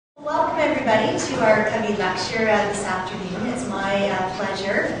everybody to our CCOVI lecture this afternoon. It's my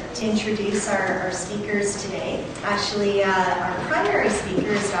pleasure to introduce our speakers today. Actually, our primary speaker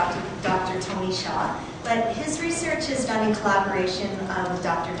is Dr. Tony Shaw, but his research is done in collaboration with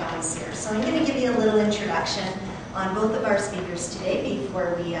Dr. Don Sear. So I'm going to give you a little introduction on both of our speakers today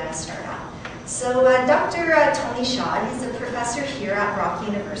before we start out. So Dr. Tony Shaw, he's a professor here at Brock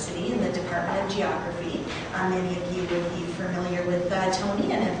University in the Department of Geography. Many of you will be familiar with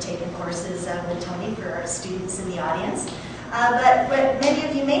Tony and have taken courses with Tony for our students in the audience. But what many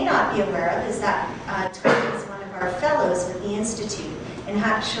of you may not be aware of is that Tony is one of our fellows with the Institute and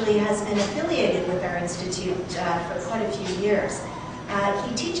actually has been affiliated with our Institute for quite a few years.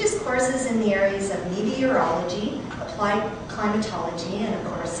 He teaches courses in the areas of meteorology, applied climatology, and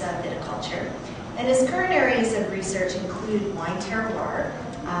of course viticulture. And his current areas of research include wine terroir,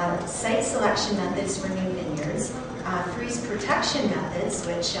 site selection methods for new vineyards, freeze protection methods,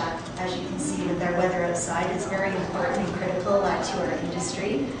 which as you can see with our weather outside is very important and critical to our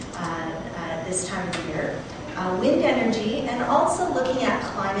industry this time of the year, wind energy, and also looking at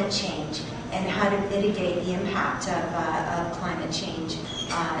climate change and how to mitigate the impact of climate change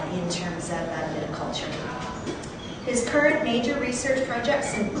in terms of viticulture. His current major research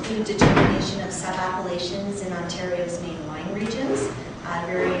projects include determination of sub-appellations in Ontario's main wine regions, a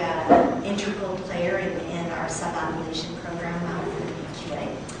very integral player in our sub-appellation program for the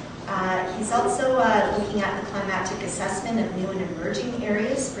BQA. He's also looking at the climatic assessment of new and emerging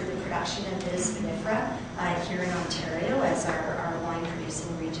areas for the production of vitis vinifera here in Ontario as our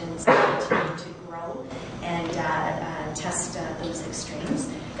wine-producing regions continue to grow and test those extremes,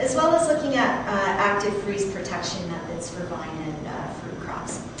 as well as looking at active freeze protection methods for vine and fruit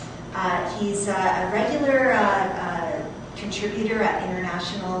crops. He's a regular contributor at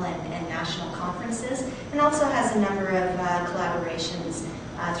international and national conferences, and also has a number of collaborations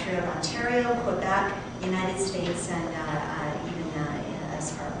throughout Ontario, Quebec, United States, and even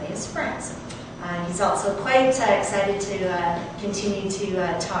as far away as France. He's also quite excited to continue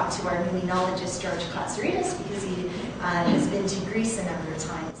to talk to our Oenologist, George Katsouridis, because he has been to Greece a number of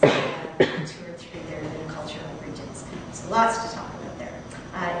times and toured through their viticultural regions. So lots to talk about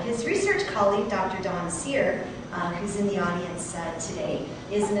there. His research colleague, Dr. Don Sear, who's in the audience today,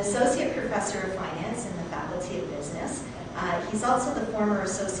 is an associate professor of finance in the Faculty of Business. He's also the former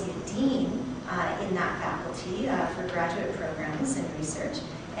associate dean in that faculty for graduate programs and research,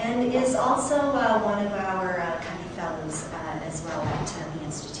 and is also one of our CCOVI fellows as well at the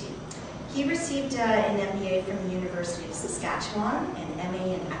Institute. He received an MBA from the University of Saskatchewan, an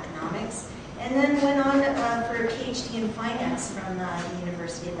MA in economics, and then went on for a PhD in finance from the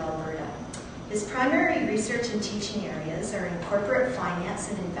University of Alberta. His primary research and teaching areas are in corporate finance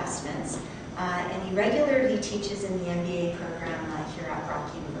and investments, and he regularly teaches in the MBA program here at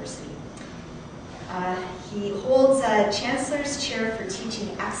Brock University. He holds a Chancellor's Chair for Teaching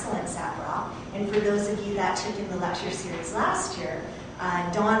Excellence at Brock, and for those of you that took in the lecture series last year,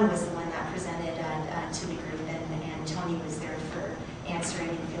 Dawn was the one that presented to the group, and Tony was there for answering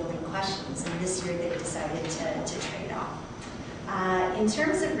and fielding questions, and this year they decided to trade off. In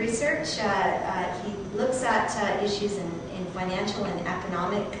terms of research, he looks at issues in financial and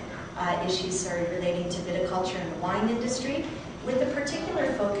economic issues relating to viticulture and the wine industry, with a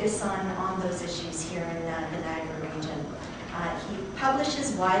particular focus on those issues here in the Niagara region. He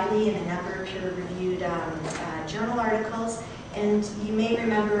publishes widely in a number of peer-reviewed journal articles, and you may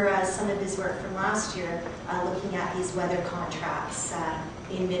remember some of his work from last year looking at these weather contracts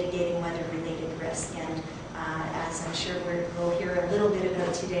in mitigating weather-related risk. And as I'm sure we'll hear a little bit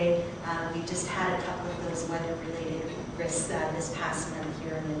about today, we just had a couple of those weather-related risks this past month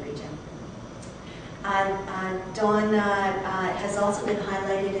here in the region. Dawn has also been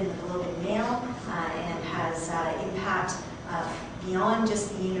highlighted in the Globe and Mail and has impact beyond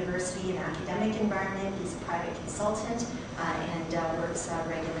just the university and academic environment. He's a private consultant and works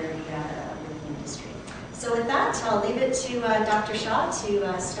regularly with the industry. So with that, I'll leave it to Dr. Shaw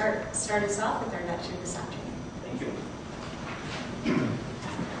to start us off with our lecture this afternoon. Thank you.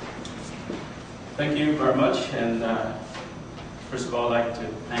 Thank you very much. And first of all, I'd like to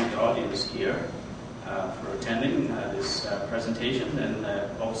thank the audience here for attending this presentation, and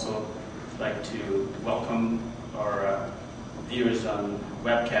also like to welcome our viewers on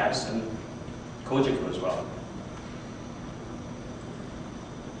webcast and Cogeco as well.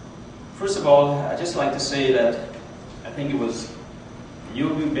 First of all, I'd just like to say that I think it was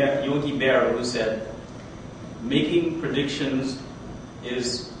Yogi Berra who said, making predictions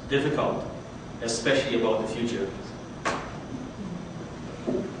is difficult, especially about the future.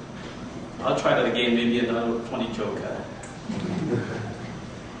 I'll try that again, maybe another funny joke.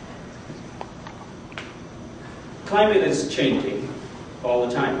 climate is changing all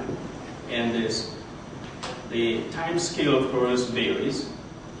the time, and the time scale, of course, varies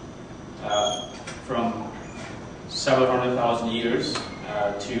from several 100,000 years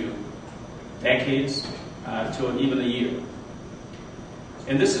to decades to even a year.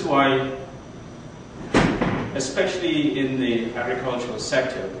 And this is why, especially in the agricultural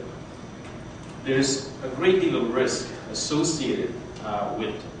sector, there's a great deal of risk associated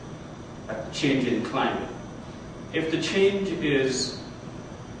with a change in climate. If the change is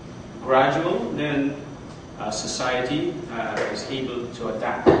gradual, then society is able to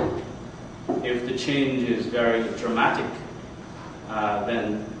adapt. If the change is very dramatic,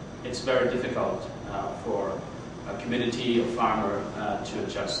 then it's very difficult for a community, a farmer, to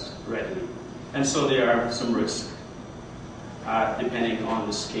adjust readily. And so there are some risks depending on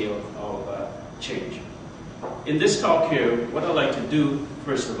the scale of change. In this talk here, what I'd like to do,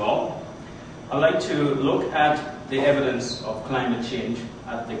 first of all, I'd like to look at the evidence of climate change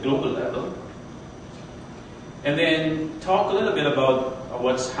at the global level, and then talk a little bit about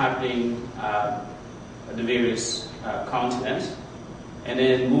what's happening at the various continents, and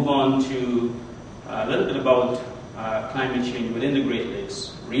then move on to a little bit about climate change within the Great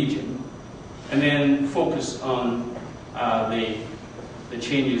Lakes region, and then focus on the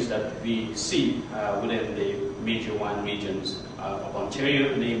changes that we see within the major wine regions of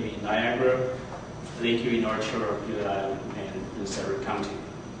Ontario, namely Niagara, Lake Erie, North Shore of Peel Island, and Prince Edward County.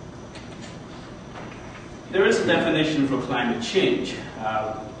 There is a definition for climate change.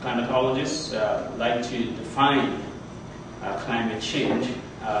 Climatologists like to define climate change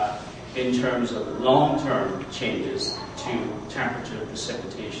in terms of long-term changes to temperature,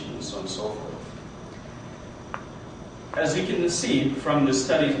 precipitation, and so on and so forth. As you can see from the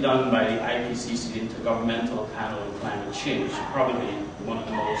studies done by the IPCC, the Intergovernmental Panel on Climate Change, probably one of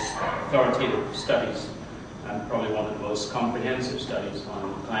the most authoritative studies and probably one of the most comprehensive studies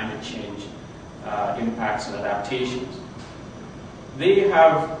on climate change impacts and adaptations. They've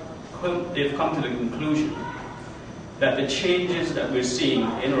come to the conclusion that the changes that we're seeing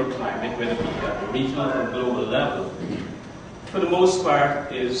in our climate, whether it be at the regional or global level, for the most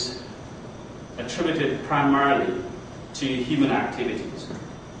part is attributed primarily to human activities.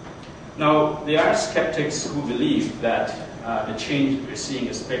 Now, there are skeptics who believe that the change we're seeing,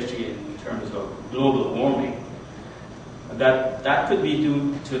 especially in terms of global warming, that could be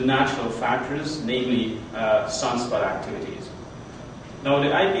due to natural factors, namely sunspot activities. Now, the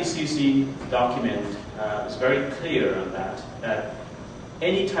IPCC document is very clear on that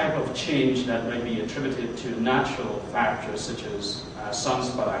any type of change that might be attributed to natural factors such as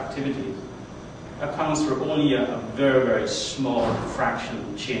sunspot activities accounts for only a very, very small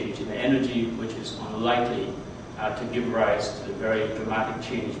fraction change in the energy, which is unlikely to give rise to the very dramatic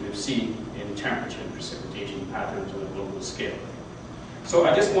change we've seen in temperature and precipitation patterns on a global scale. So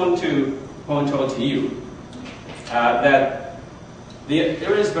I just want to point out to you that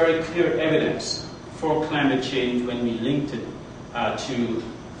there is very clear evidence for climate change when we linked it to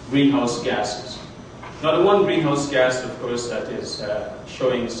greenhouse gases. Now, the one greenhouse gas, of course, that is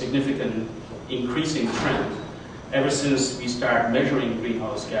showing significant increasing trend ever since we started measuring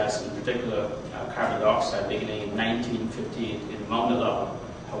greenhouse gas, in particular carbon dioxide, beginning in 1958 in Mauna Loa,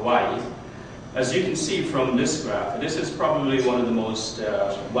 Hawaii. As you can see from this graph, this is probably one of the most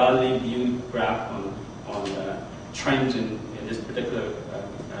widely viewed graph on trends in this particular,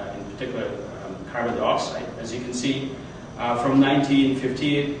 carbon dioxide. As you can see, from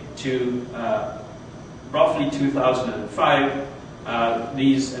 1958 to roughly 2005,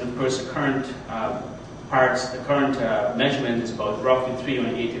 these, and of course, the current measurement is about roughly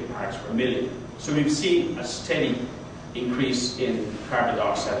 380 parts per million. So we've seen a steady increase in carbon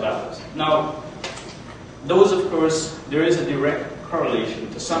dioxide levels. Now, those, of course, there is a direct correlation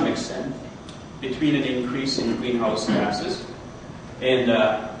to some extent between an increase in greenhouse gases and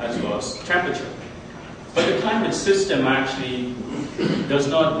as well as temperature. But the climate system actually does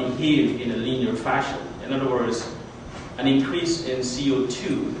not behave in a linear fashion. In other words, an increase in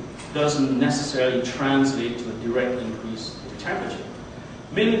CO2 doesn't necessarily translate to a direct increase in temperature.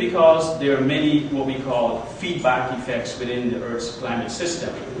 Mainly because there are many what we call feedback effects within the Earth's climate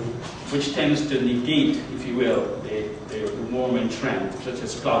system, which tends to negate, if you will, the warming trend, such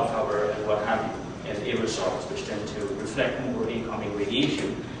as cloud cover and what have you, and aerosols, which tend to reflect more incoming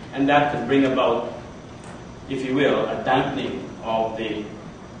radiation. And that could bring about, if you will, a dampening of the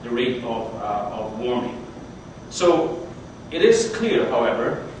rate of warming. So it is clear,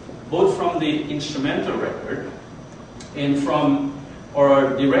 however, both from the instrumental record and from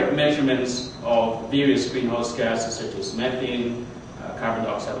our direct measurements of various greenhouse gases such as methane, carbon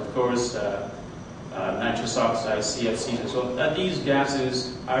dioxide, of course, nitrous oxide, CFCs, and so on, that these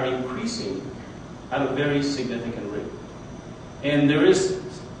gases are increasing at a very significant rate. And there is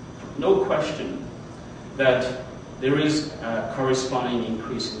no question that there is a corresponding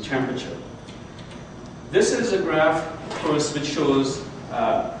increase in temperature. This is a graph, of course, which shows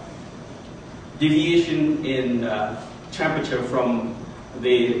deviation in temperature from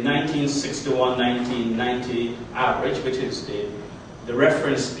the 1961-1990 average, which is the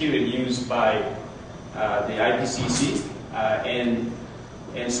reference period used by the IPCC,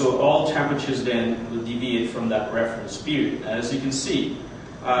 and so all temperatures then will deviate from that reference period. And as you can see,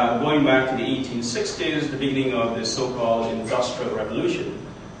 going back to the 1860s, the beginning of the so-called Industrial Revolution,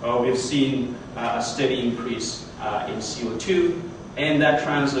 we've seen a steady increase in CO2, and that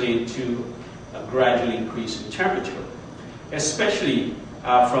translated to a gradual increase in temperature, especially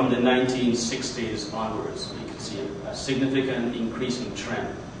from the 1960s onwards. You can see a significant increasing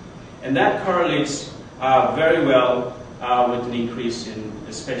trend. And that correlates very well with an increase in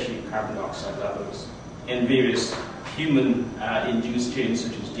especially carbon dioxide levels and various human-induced changes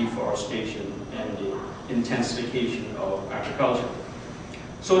such as deforestation and the intensification of agriculture.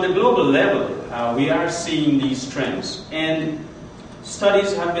 So at the global level, we are seeing these trends, and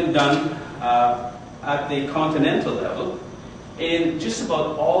studies have been done at the continental level in just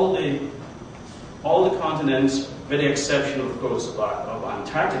about all the continents, with the exception, of course, of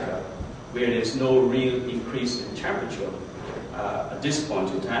Antarctica, where there's no real increase in temperature at this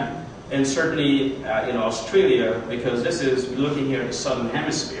point in time, and certainly in Australia, because this is looking here at the southern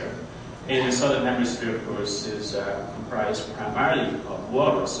hemisphere. And the southern hemisphere, of course, is comprised primarily of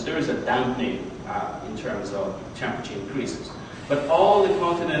water, so there is a dampening in terms of temperature increases. But all the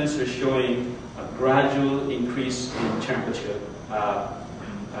continents are showing a gradual increase in temperature,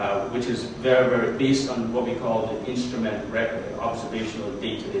 which is very, very based on what we call the instrument record, observational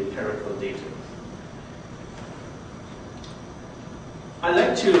data, the empirical data. I'd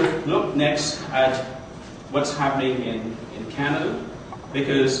like to look next at what's happening in Canada,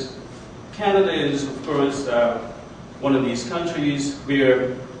 because Canada is, of course, one of these countries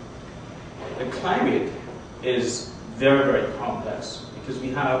where the climate is very, very complex, because we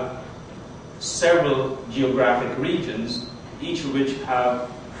have several geographic regions, each of which have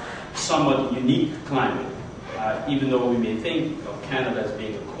somewhat unique climate. Even though we may think of Canada as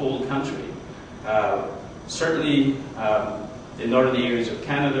being a cold country, certainly the northern areas of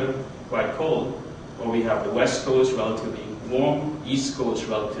Canada quite cold, where we have the west coast relatively warm, east coast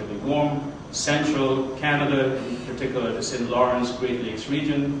relatively warm, central Canada, in particular the St. Lawrence Great Lakes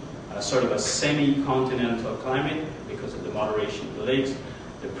region, sort of a semi-continental climate because of the moderation of the lakes.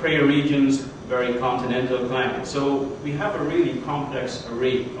 The prairie regions, very continental climate. So we have a really complex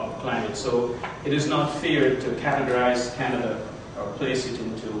array of climates. So it is not fair to categorize Canada or place it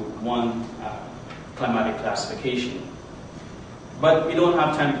into one climatic classification. But we don't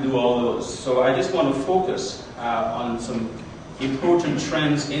have time to do all those. So I just want to focus on some important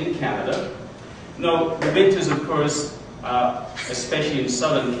trends in Canada. Now, the winters, of course, especially in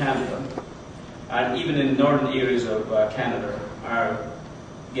southern Canada, and even in northern areas of Canada, are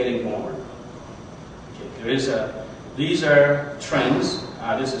getting warmer. Okay, these are trends.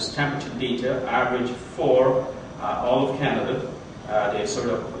 This is temperature data, average for all of Canada. They sort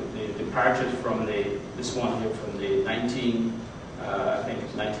of the departed from this one here from the I think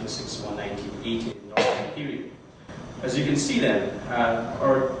it's 1961, 1980 Northern period. As you can see then,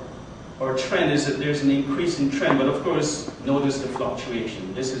 our trend is that there's an increasing trend, but of course, notice the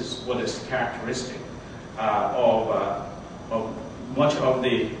fluctuation. This is what is characteristic of much of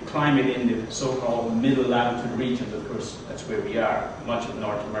the climate in the so-called middle latitude regions. Of course, that's where we are, much of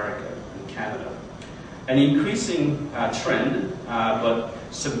North America and Canada. An increasing trend, but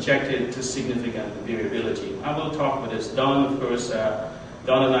subjected to significant variability. I will talk with this. Don, of course,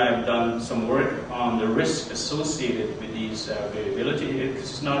 Don and I have done some work on the risk associated with these variability.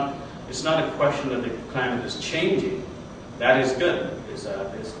 It's not a question that the climate is changing. That is good.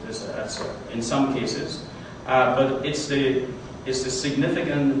 In some cases, but it's the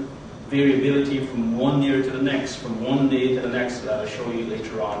significant variability from one year to the next, from one day to the next, that I'll show you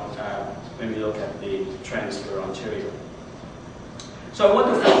later on when we look at the trends for Ontario. So I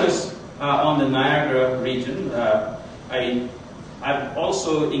want to focus on the Niagara region. I've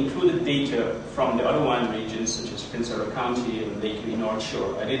also included data from the other wine regions, such as Prince Edward County and Lake Erie North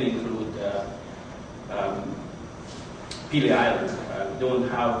Shore. I didn't include Pelee Island.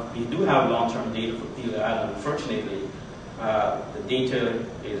 We do have long-term data for Pelee Island. Unfortunately, the data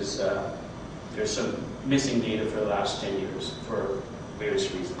is, there's some missing data for the last 10 years for various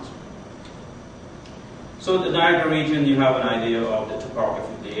reasons. So the Niagara region, you have an idea of the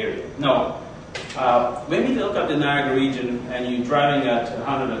topography of the area. Now, When we look at the Niagara region and you're driving at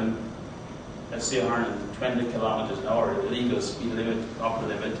 120 kilometers an hour, the legal speed limit, upper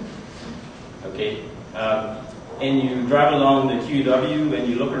limit, okay, and you drive along the QW and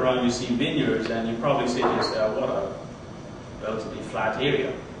you look around, you see vineyards, and you probably say to yourself, what a relatively flat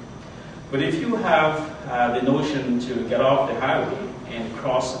area. But if you have the notion to get off the highway and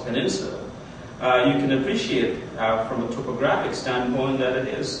cross the peninsula, you can appreciate from a topographic standpoint that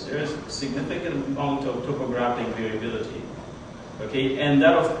there is a significant amount of topographic variability. Okay, and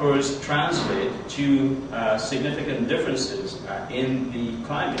that of course translates to significant differences in the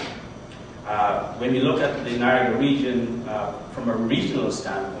climate. When we look at the Niagara region from a regional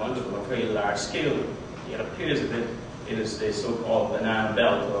standpoint, from a very large scale, it appears that it is the so-called banana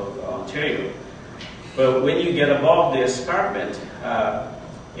belt of Ontario. But when you get above the escarpment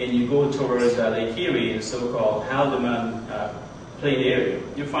and you go towards Lake Erie, the so-called Haldimand plain area,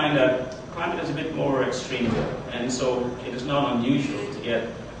 you find that climate is a bit more extreme there. And so it is not unusual to get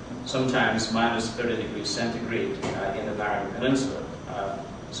sometimes minus 30 degrees centigrade in the Niagara Peninsula.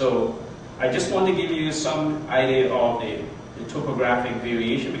 So I just want to give you some idea of the topographic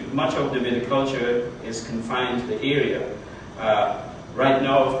variation, because much of the viticulture is confined to the area. Right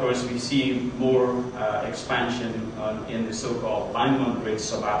now, of course, we see more expansion in the so-called Vineland grade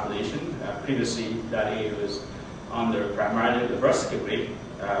subappellation. Previously, that area was under primarily the Brassica grape,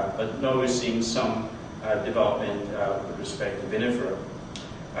 but now we're seeing some development with respect to vinifera.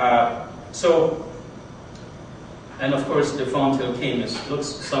 And of course, the Fonthill Caymus looks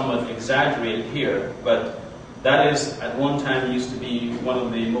somewhat exaggerated here, but that is at one time used to be one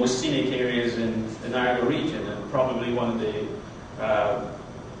of the most scenic areas in the Niagara region, and probably one of the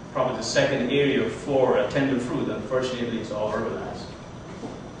probably the second area for tender fruit. Unfortunately, it's all urbanized.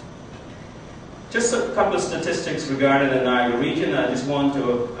 Just a couple of statistics regarding the Niagara region. I just want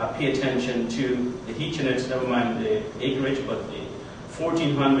to pay attention to the heat units, never mind the acreage, but the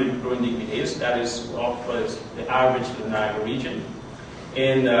 1,400 growing degree days. That is what is the average for the Niagara region.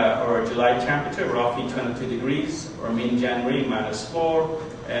 In our July temperature, roughly 22 degrees, our mean January -4,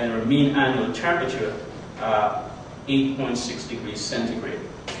 and our mean annual temperature 8.6 degrees centigrade.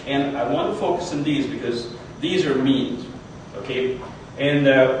 And I want to focus on these because these are means, okay? And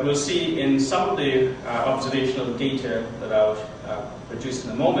we'll see in some of the observational data that I'll produce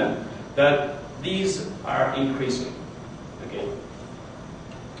in a moment that these are increasing, okay?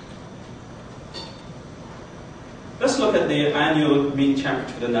 Let's look at the annual mean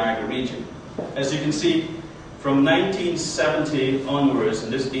temperature for the Niagara region. As you can see, from 1970 onwards,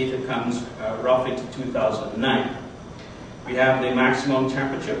 and this data comes roughly to 2009, we have the maximum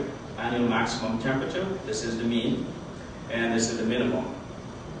temperature, annual maximum temperature. This is the mean, and this is the minimum.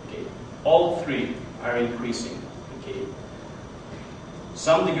 Okay. All three are increasing. Okay.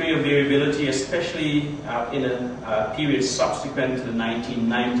 Some degree of variability, especially in a period subsequent to the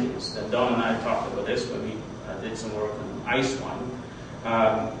 1990s. And Don and I talked about this when we did some work on ice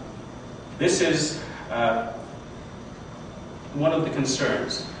one. This is one of the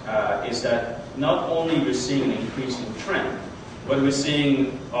concerns, is that not only we're seeing an increasing trend, but we're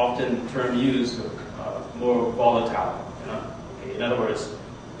seeing often the term used more volatile. You know? Okay, in other words,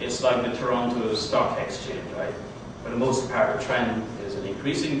 it's like the Toronto Stock Exchange, right? For the most part, the trend is an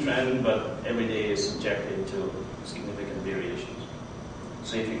increasing trend, but every day is subjected to significant variations.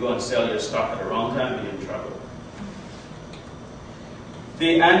 So if you go and sell your stock at the wrong time, you're in trouble.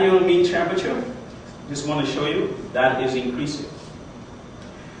 The annual mean temperature, just want to show you, that is increasing.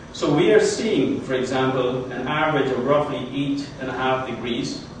 So we are seeing, for example, an average of roughly 8.5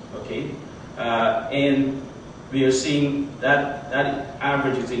 degrees, okay? And we are seeing that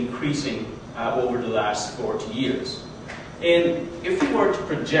average is increasing over the last 40 years. And if we were to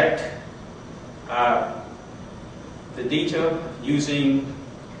project the data using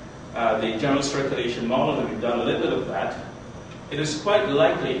the general circulation model, and we've done a little bit of that, it is quite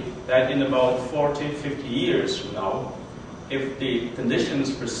likely that in about 40, 50 years from now, if the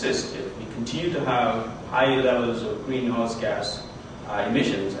conditions persist, if we continue to have high levels of greenhouse gas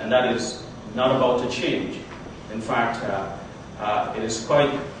emissions, and that is not about to change. In fact, it is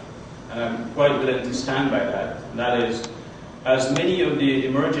quite willing to stand by that. And that is, as many of the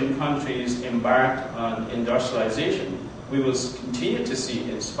emerging countries embark on industrialization, we will continue to see,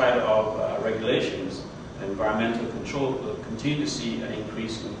 in spite of regulations and environmental control, we'll continue to see an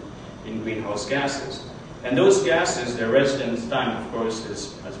increase in greenhouse gases. And those gases, their residence time, of course,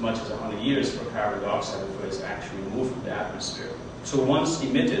 is as much as 100 years for carbon dioxide before it's actually removed from the atmosphere. So once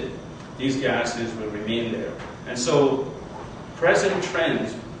emitted, these gases will remain there. And so present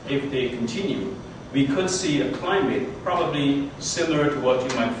trends, if they continue, we could see a climate probably similar to what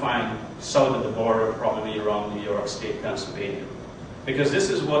you might find south of the border, probably around New York State, Pennsylvania. Because this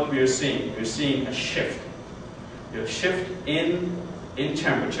is what we're seeing. We're seeing a shift. A shift in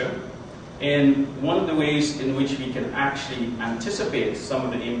temperature. And one of the ways in which we can actually anticipate some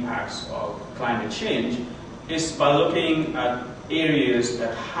of the impacts of climate change is by looking at areas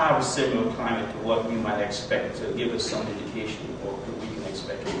that have a similar climate to what we might expect to give us some indication of what we can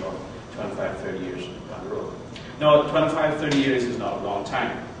expect in about 25, 30 years down the road. Now, 25, 30 years is not a long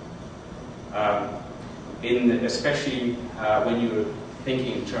time. Especially when you're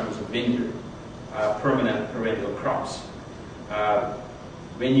thinking in terms of vineyard, permanent perennial crops.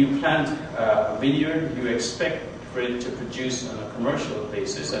 When you plant a vineyard, you expect for it to produce on a commercial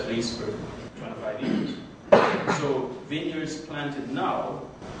basis at least for 25 years. So vineyards planted now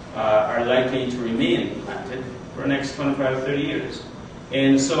are likely to remain planted for the next 25, 30 years.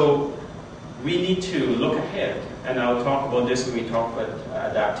 And so we need to look ahead, and I'll talk about this when we talk about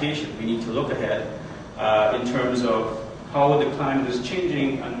adaptation. We need to look ahead in terms of how the climate is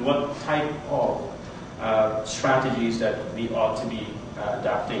changing and what type of strategies that we ought to be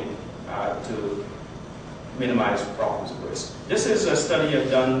adapting to minimize problems of risk. This is a study I've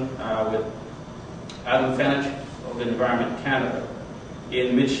done with Adam Fenech of Environment Canada,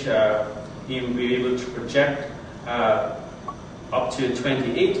 in which he will be able to project up to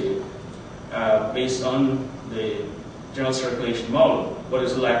 2080 based on the general circulation model, what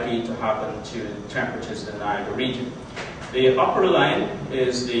is likely to happen to temperatures in the Niagara region. The upper line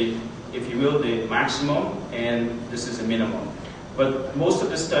is the, if you will, the maximum, and this is a minimum. But most of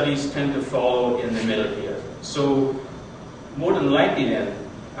the studies tend to follow in the middle here. So more than likely then,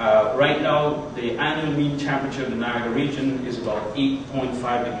 right now the annual mean temperature of the Niagara region is about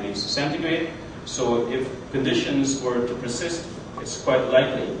 8.5 degrees centigrade. So if conditions were to persist, it's quite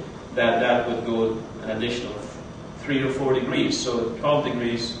likely that that would go an additional 3 or 4 degrees. So 12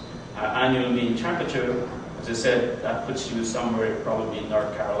 degrees annual mean temperature, as I said, that puts you somewhere probably in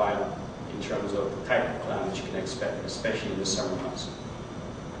North Carolina in terms of the type of climate you can expect, especially in the summer months.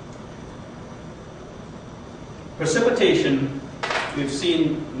 Precipitation, we've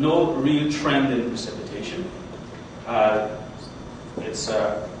seen no real trend in precipitation. It's,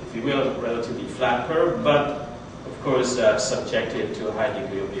 if you will, a relatively flat curve, but of course subjected to a high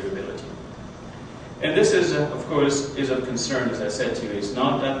degree of variability. And this is, of course, is of concern, as I said to you. It's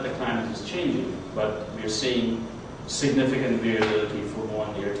not that the climate is changing, but we're seeing significant variability from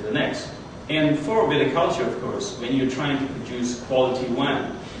one year to the next. And for viticulture, of course, when you're trying to produce quality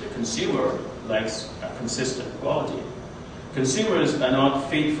wine, the consumer likes a consistent quality. Consumers are not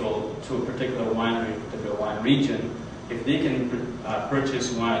faithful to a particular winery, particular wine region, if they can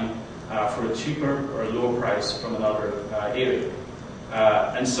purchase wine for a cheaper or a lower price from another area.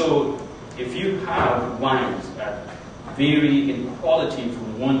 And so, if you have wines that vary in quality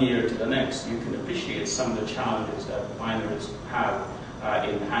from one year to the next, you can appreciate some of the challenges that wineries have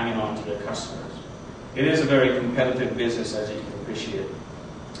in hanging on to their customers. It is a very competitive business, as you can appreciate.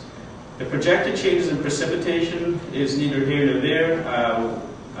 The projected changes in precipitation is neither here nor there.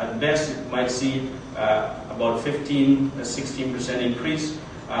 At best, you might see about 15 to 16% increase,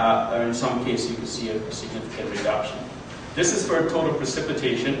 or in some cases, you can see a significant reduction. This is for total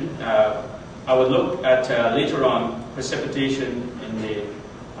precipitation. I would look at later on precipitation in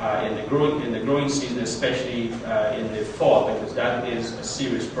the growing season, especially in the fall, because that is a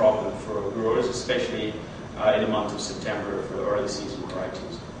serious problem for growers, especially in the month of September for early season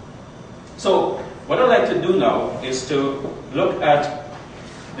varieties. So what I'd like to do now is to look at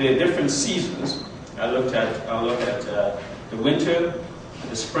the different seasons. I'll look at the winter,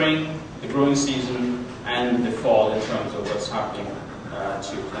 the spring, the growing season, and the fall in terms of what's happening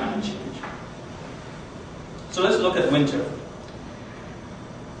to climate change. So let's look at winter.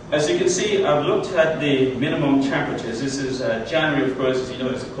 As you can see, I've looked at the minimum temperatures. This is January, of course, as you know,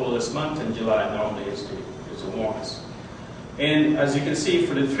 is the coldest month, and July normally is the warmest. And as you can see,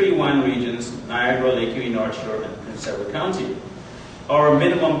 for the three wine regions, Niagara, Lake Erie, North Shore, and Prince Edward County, our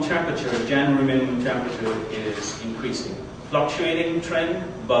minimum temperature, January minimum temperature, is increasing. Fluctuating trend,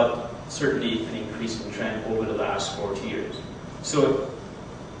 but certainly an increasing trend over the last 40 years. So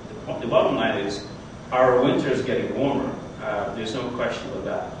the bottom line is, our winter is getting warmer. There's no question about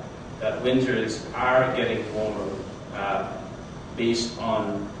that. That winters are getting warmer based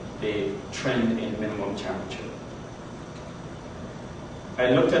on the trend in minimum temperature.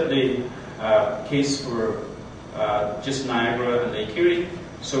 I looked at the case for just Niagara and Lake Erie.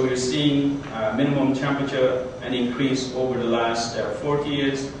 So we're seeing minimum temperature an increase over the last 40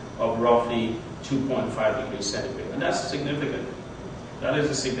 years of roughly 2.5 degrees centigrade. And that's significant. That is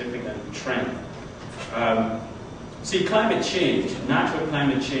a significant trend See, climate change, natural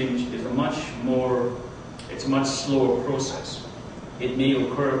climate change, is it's a much slower process. It may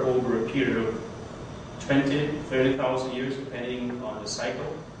occur over a period of 20, 30,000 years, depending on the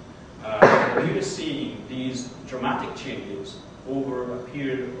cycle. We are seeing these dramatic changes over a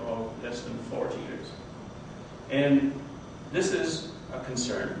period of less than 40 years. And this is a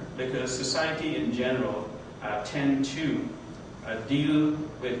concern because society in general tend to deal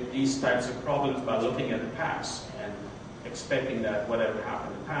with these types of problems by looking at the past and expecting that whatever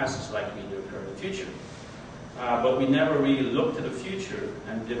happened in the past is likely to occur in the future. But we never really look to the future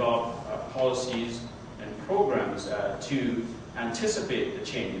and develop policies and programs to anticipate the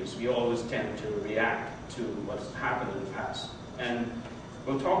changes. We always tend to react to what's happened in the past. And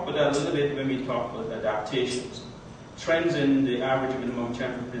we'll talk about that a little bit when we talk about adaptations. Trends in the average minimum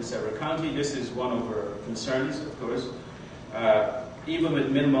temperature in Prince Edward County. This is one of our concerns, of course. Even with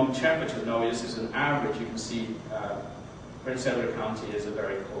minimum temperature, now this is an average, you can see Prince Edward County is a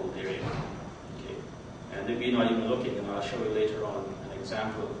very cold area. Okay. And we're not even looking, and I'll show you later on an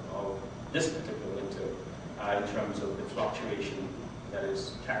example of this particular winter in terms of the fluctuation that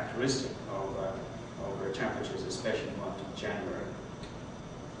is characteristic of our temperatures, especially in the month of January.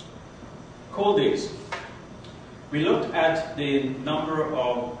 Cold days. We looked at the number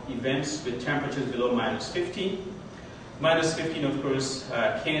of events with temperatures below -15. -15, of course,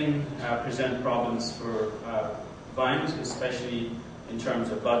 can present problems for vines, especially in terms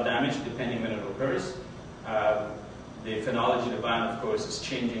of bud damage, depending when it occurs. The phenology of the vine, of course, is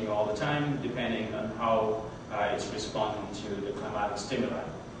changing all the time, depending on how it's responding to the climatic stimuli.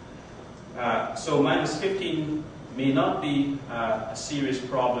 So -15 may not be a serious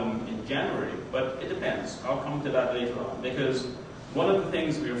problem in January, but it depends. I'll come to that later on, because one of the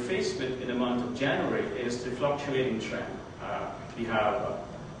things we are faced with in the month of January is the fluctuating trend. We have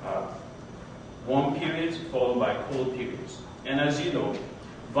warm periods followed by cold periods. And as you know,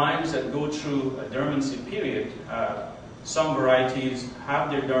 vines that go through a dormancy period, some varieties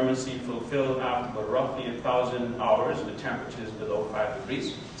have their dormancy fulfilled after about roughly 1,000 hours with temperatures below 5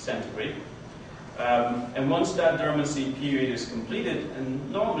 degrees centigrade. And once that dormancy period is completed,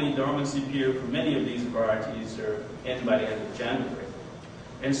 and normally dormancy period for many of these varieties end by the end of January.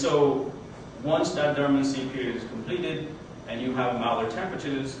 And so once that dormancy period is completed and you have milder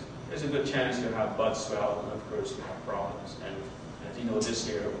temperatures, there's a good chance you'll have bud swell, and of course you have problems. And as you know, this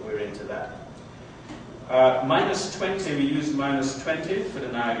year we're into that. -20, we use -20 for the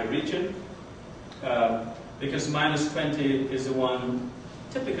Niagara region because -20 is the one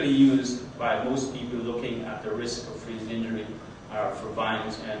typically used by most people looking at the risk of freeze injury for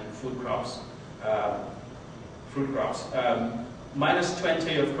vines and food crops.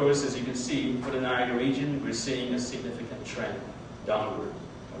 -20, of course, as you can see, for the Niagara region, we're seeing a significant trend downward.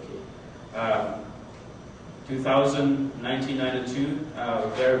 Okay. 1992,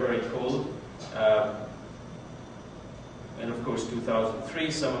 very, very cold. And of course,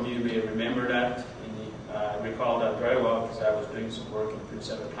 2003, some of you may remember that. I recall that very well because I was doing some work in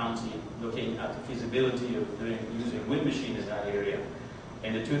Prince Edward County looking at the feasibility of using wind machine in that area.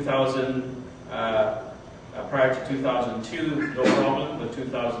 In the prior to 2002, no problem, but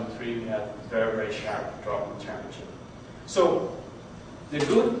 2003 we had a very, very sharp drop in temperature. So the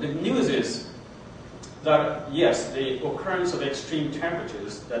news is that yes, the occurrence of extreme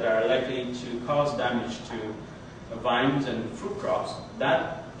temperatures that are likely to cause damage to vines and fruit crops,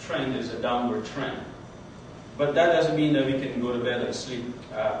 that trend is a downward trend. But that doesn't mean that we can go to bed and sleep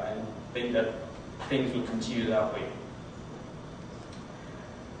and think that things will continue that way.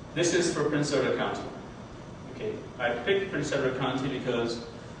 This is for Prince Edward County. Okay, I picked Prince Edward County because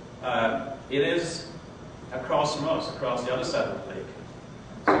it is across from us, across the other side of the lake.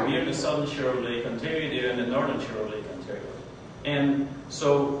 So we're in the southern shore of Lake Ontario, they're in the northern shore of Lake Ontario. And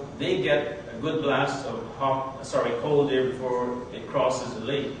so they get a good blast of cold air before it crosses the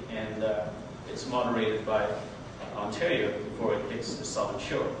lake, and it's moderated by Ontario before it hits the southern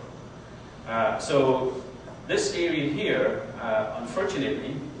shore. So this area here,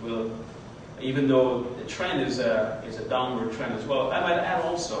 unfortunately, will, even though the trend is a downward trend as well, I might add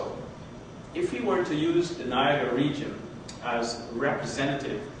also, if we were to use the Niagara region as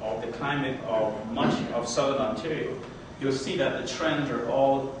representative of the climate of much of southern Ontario, you'll see that the trends are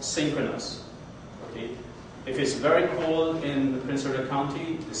all synchronous. Okay? If it's very cold in Prince Edward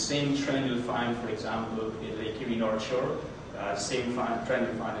County, the same trend you'll find, for example, in Lake Erie North Shore, same trend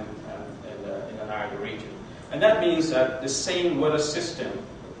you'll find in the Niagara region. And that means that the same weather system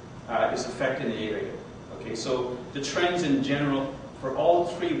is affecting the area. Okay, so the trends in general for all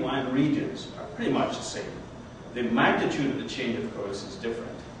three wine regions are pretty much the same. The magnitude of the change, of course, is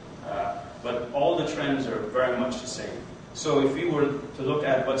different. but all the trends are very much the same. So if we were to look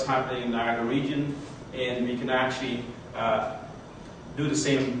at what's happening in the Niagara region, and we can actually do the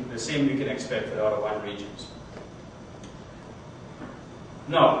same we can expect for the other wine regions.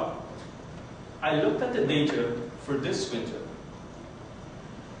 Now, I looked at the data for this winter,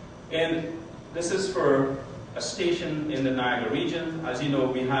 and this is for a station in the Niagara region. As you know,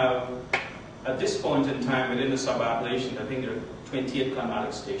 we have, at this point in time within the sub-appellation, I think there are 28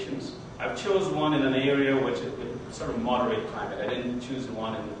 climatic stations. I've chosen one in an area which is with sort of moderate climate. I didn't choose the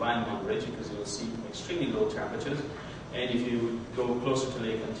one in the Vineland Ridge because you'll see extremely low temperatures. And if you go closer to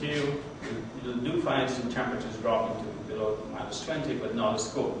Lake Ontario, you do find some temperatures dropping to below -20, but not as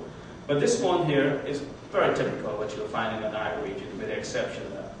cold. But this one here is very typical what you'll find in the Niagara region, with the exception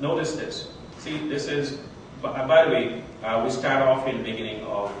of that. Notice this. See, this is, by the way, we start off in the beginning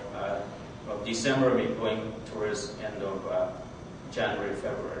of December, we're going towards end of January,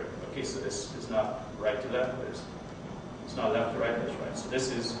 February. Okay, so this is not right to left, but it's not left to right, that's right. So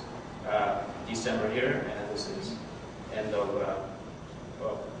this is December here, and this is end of,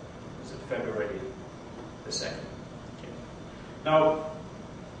 well, is it February the 2nd? Okay. Now,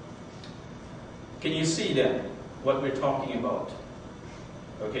 can you see then what we're talking about?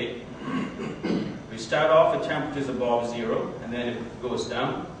 Okay, we start off at temperatures above 0, and then it goes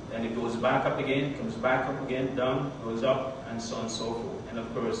down, then it goes back up again, comes back up again, down, goes up, and so on and so forth. And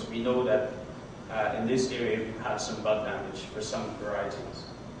of course, we know that in this area we've had some bud damage for some varieties.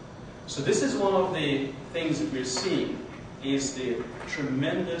 So this is one of the things that we're seeing, is the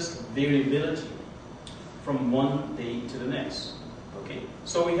tremendous variability from one day to the next. Okay,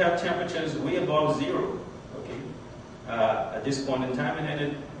 so we have temperatures way above 0. Okay, at this point in time, and then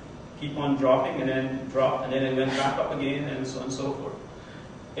it keep on dropping, and then drop, and then it went back up again, and so on and so forth.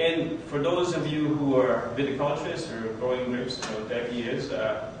 And for those of you who are viticulturists or growing grapes, Debbie is,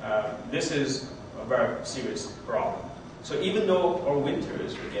 this is a very serious problem. So even though our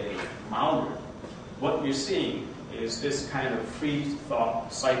winters are getting milder, what we're seeing is this kind of freeze-thaw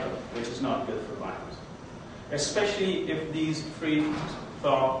cycle, which is not good for vines. Especially if these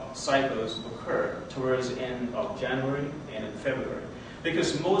freeze-thaw cycles occur towards the end of January and in February.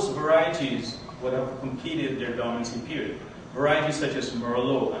 Because most varieties would have completed their dormancy period. Varieties such as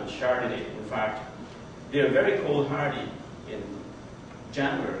Merlot and Chardonnay, in fact, they're very cold hardy in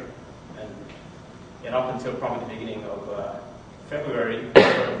January and up until probably the beginning of February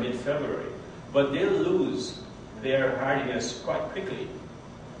or mid-February. But they'll lose their hardiness quite quickly,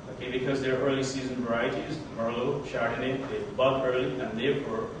 okay, because they're early season varieties, Merlot, Chardonnay, they bud early, and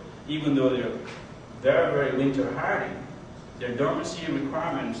therefore, even though they're very, very winter hardy, their dormancy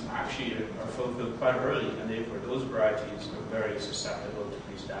requirements actually are fulfilled quite early, and therefore those varieties are very susceptible to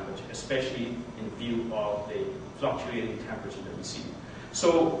freeze damage, especially in view of the fluctuating temperature that we see.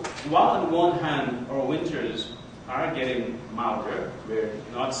 So while on one hand our winters are getting milder, we're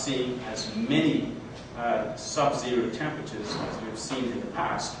not seeing as many sub-zero temperatures as we've seen in the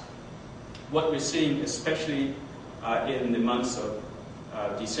past. What we're seeing, especially in the months of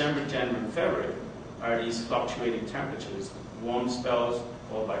December, January, and February, are these fluctuating temperatures, warm spells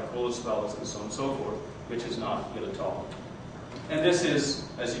followed by cold spells, and so on and so forth, which is not good at all. And this is,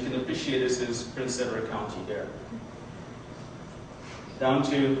 as you can appreciate, this is Prince Edward County here, down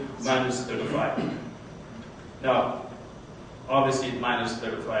to -35. Now, obviously at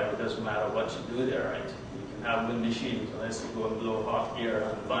 -35, it doesn't matter what you do there, right? You can have wind machines, unless you go and blow hot air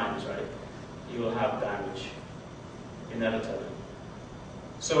on the vines, right? You will have damage, inevitably.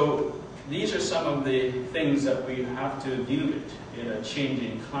 So these are some of the things that we have to deal with in a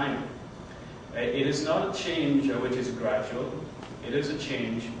changing climate. It is not a change which is gradual. It is a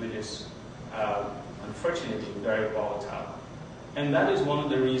change which is, unfortunately, very volatile. And that is one of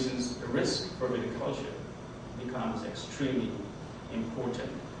the reasons the risk for viticulture becomes extremely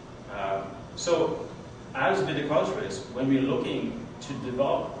important. So as viticulturists, when we're looking to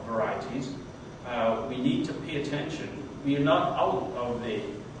develop varieties, we need to pay attention. We are not out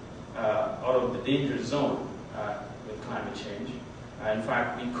of the danger zone with climate change. In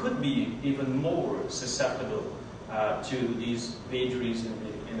fact, we could be even more susceptible to these vagaries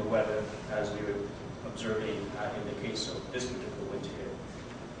in the weather, as we were observing in the case of this particular winter here.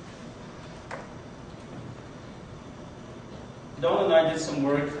 Don and I did some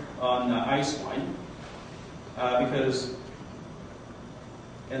work on ice wine because,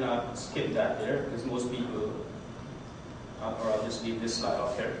 and I'll skip that there because most people, or I'll just leave this slide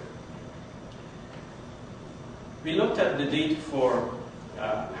off here. We looked at the data for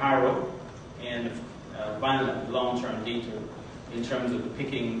Harrow and Vineland, long-term data in terms of the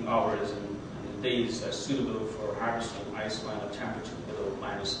picking hours and the days suitable for harvesting ice wine at temperature below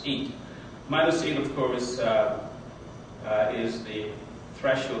 -8. -8, of course, is the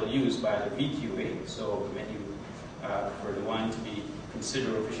threshold used by the VQA. So when you, for the wine to be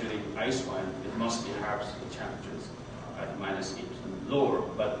considered officially ice wine, it must be harvested at temperatures at -8 and lower.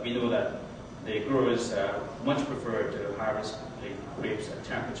 But we know that the growers much prefer to harvest the grapes at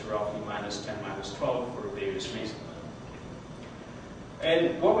temperature roughly -10, -12 for various reasons.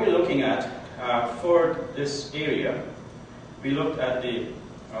 And what we're looking at for this area, we looked at the,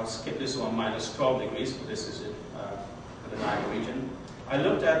 I'll skip this one, -12 degrees, but this is it for the Niagara region. I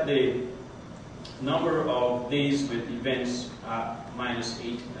looked at the number of days with events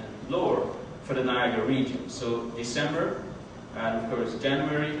 -8 and lower for the Niagara region. So December, and of course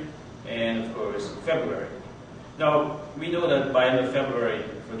January, and of course February. Now, we know that by end of February,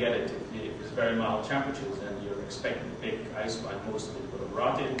 forget it, if it's very mild temperatures and you're expecting big ice wine, most of it would have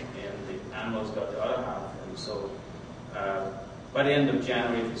rotted and the animals got the other half. And so by the end of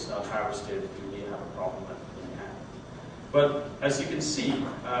January, if it's not harvested, you may have a problem in hand. But as you can see,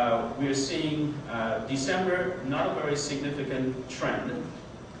 we're seeing December, not a very significant trend,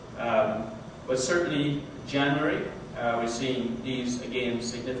 but certainly January, we're seeing these, again,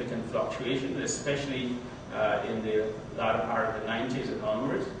 significant fluctuations, especially in the latter part of the 90s and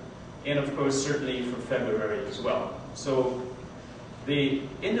onwards, and of course certainly for February as well. So the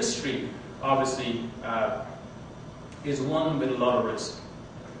industry obviously is one with a lot of risk,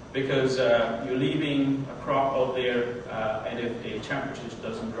 because you're leaving a crop out there, and if the temperature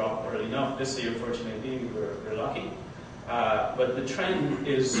doesn't drop early enough, this year fortunately we're lucky, but the trend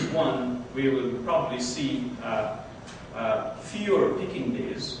is one we will probably see fewer picking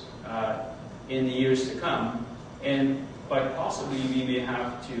days in the years to come, and quite possibly we may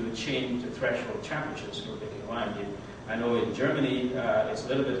have to change the threshold temperatures for picking wine. I know in Germany it's a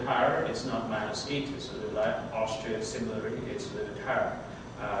little bit higher, it's not -8, it's a little like Austria, similarly, it's a little bit higher.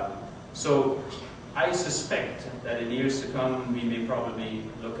 So I suspect that in years to come we may probably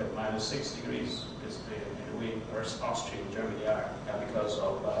look at -6 degrees, because in a way Austria and Germany are, because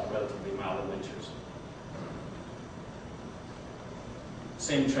of relatively milder winters.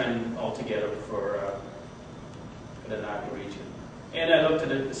 Same trend altogether for the Niagara region. And I looked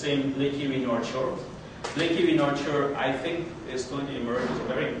at it, the same Lake Erie North Shore. Lake Erie North Shore, I think, is going to emerge as a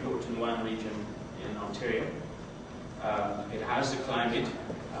very important wine region in Ontario. It has the climate,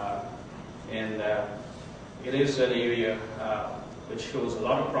 and it is an area which shows a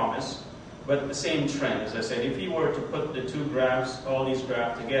lot of promise, but the same trend. As I said, if you were to put the two graphs, all these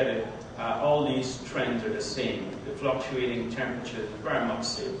graphs together, all these trends are the same. The fluctuating temperatures are very much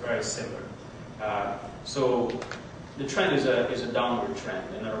very similar. So the trend is a downward trend,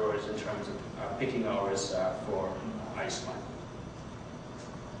 in other words, in terms of picking hours for ice wine.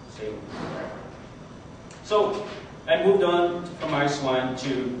 Same. So I moved on from ice wine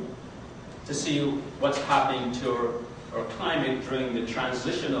to see what's happening to our climate during the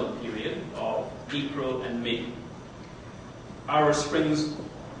transitional period of April and May. Our springs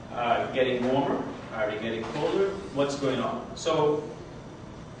getting warmer? Are they getting colder? What's going on? So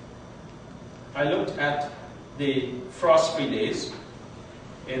I looked at the frost-free days,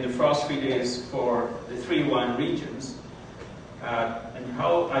 and the frost-free days for the 3 wine regions, and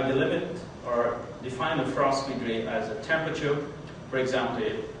how I delimit or define a frost-free day as a temperature. For example,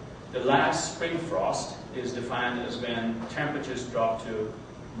 the last spring frost is defined as when temperatures drop to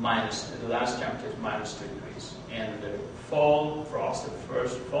the last temperature is -2 degrees. And the fall frost, the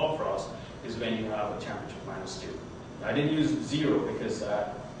first fall frost, is when you have a temperature of -2. I didn't use 0 because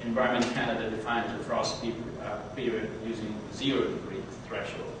Environment Canada defines the frost period using 0 degree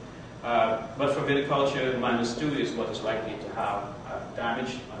threshold. But for viticulture, -2 is what is likely to have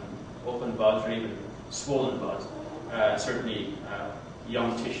damage on open buds or even swollen buds. Certainly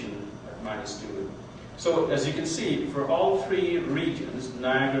young tissue at -2. So as you can see, for all 3 regions,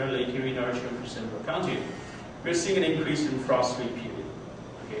 Niagara, Lake Erie, North Shore, and Central County, we're seeing an increase in frost-free period,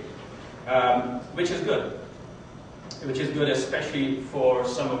 okay? Which is good. Which is good especially for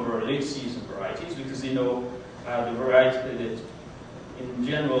some of our late-season varieties, because you know the variety that, in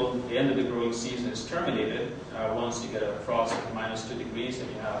general, the end of the growing season is terminated once you get a frost at -2 degrees and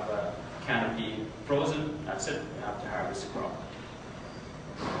you have canopy frozen. That's it. You have to harvest the crop.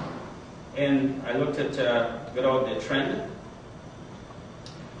 And I looked at got out the trend.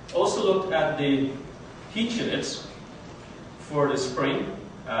 Also looked at the heat units for the spring,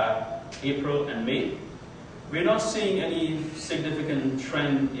 April and May. We're not seeing any significant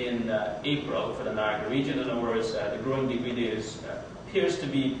trend in April for the Niagara region. In other words, the growing degree days appears to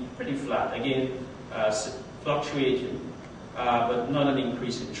be pretty flat. Again, fluctuating, but not an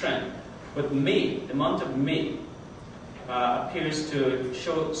increasing trend. But May, the month of May, appears to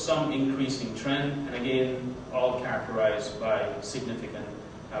show some increasing trend, and again, all characterized by significant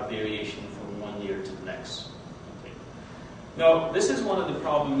variation from one year to the next. Okay. Now, this is one of the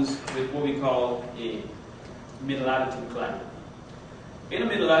problems with what we call a mid-latitude climate. In a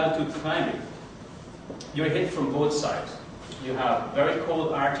mid-latitude climate, you're hit from both sides. You have very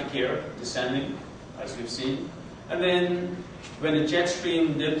cold Arctic air descending, as we've seen, and then when the jet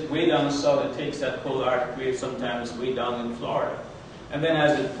stream dips way down south, it takes that cold Arctic wave sometimes way down in Florida. And then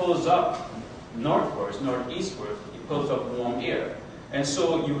as it pulls up northwards, northeastward, it pulls up warm air. And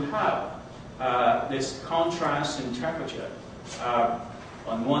so you have this contrast in temperature.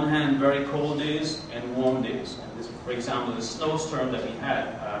 On one hand, very cold days and warm days. And this, for example, the snowstorm that we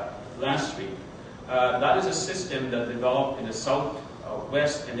had last week. That is a system that developed in the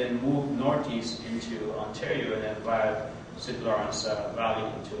southwest and then moved northeast into Ontario and then via St. Lawrence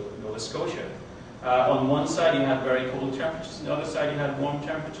Valley into Nova Scotia. On one side you had very cold temperatures, on the other side you had warm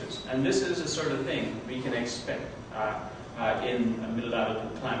temperatures. And this is the sort of thing we can expect in a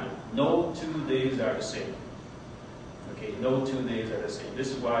mid-latitude climate. No 2 days are the same. Okay, no 2 days are the same. This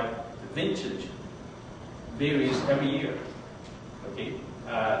is why the vintage varies every year. Okay,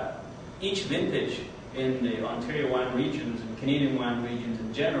 each vintage in the Ontario wine regions and Canadian wine regions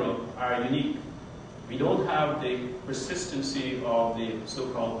in general are unique. We don't have the persistency of the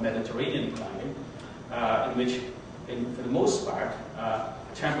so-called Mediterranean climate, in which, for the most part,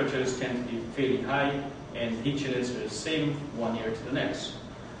 temperatures tend to be fairly high and heat units are the same one year to the next.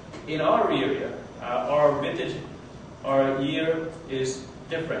 In our area, our vintage, our year is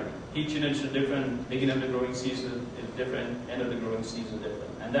different. Heat units are different, beginning of the growing season is different, end of the growing season is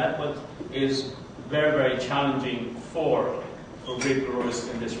different. And that what is very, very challenging for grape growers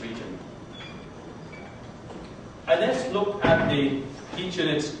in this region. And let's look at the heat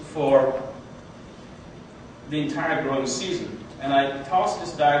units for the entire growing season. And I tossed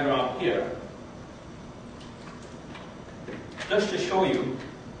this diagram up here just to show you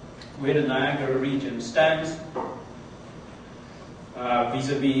where the Niagara region stands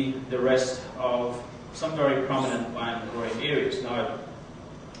vis-a-vis the rest of some very prominent wine growing areas. Now,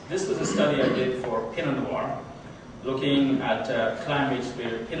 this was a study I did for Pinot Noir, looking at climates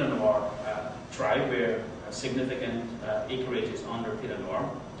where Pinot Noir thrive, where significant acreage is under Pinot Noir.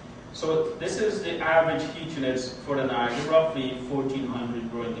 So this is the average heat units for the Niagara, roughly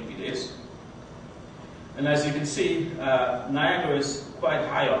 1,400 growing degree days. And as you can see, Niagara is quite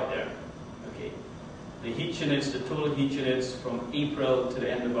high up there. Okay, the heat units, the total heat units from April to the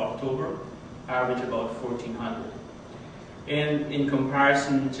end of October, average about 1,400. And in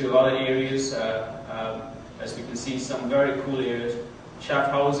comparison to other areas, as we can see, some very cool areas.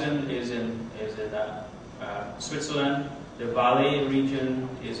 Schaffhausen is in Switzerland. The Valais region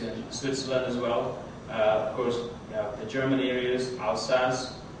is in Switzerland as well. Of course, you have the German areas,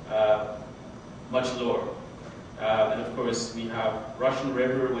 Alsace, much lower. And of course, we have Russian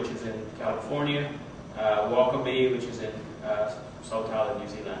River, which is in California, Walker Bay, which is in South Island, New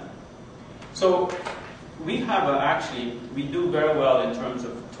Zealand. So we have actually, we do very well in terms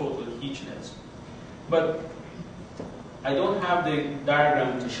of total heat units. But I don't have the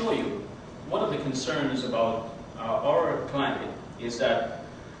diagram to show you. One of the concerns about our climate is that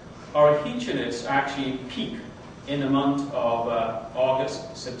our heat units actually peak in the month of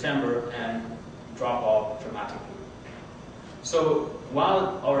August, September, and drop off dramatically. So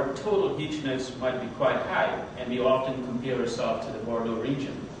while our total heat units might be quite high, and we often compare ourselves to the Bordeaux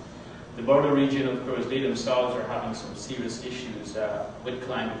region, the Bordeaux region, of course, they themselves are having some serious issues with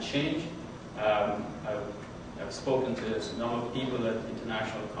climate change. I've spoken to a number of people at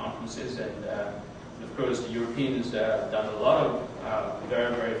international conferences, and of course, the Europeans have done a lot of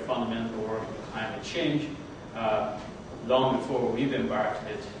very, very fundamental work with climate change long before we've embarked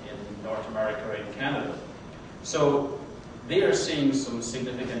it in North America or in Canada. So they are seeing some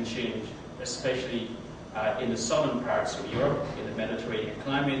significant change, especially in the southern parts of Europe, in the Mediterranean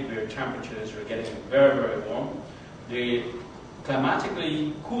climate, where temperatures are getting very, very warm. The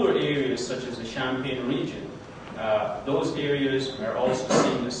climatically cooler areas, such as the Champagne region, those areas are also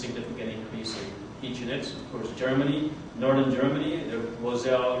seeing a significant increase in heat units. Of course, Germany, northern Germany, the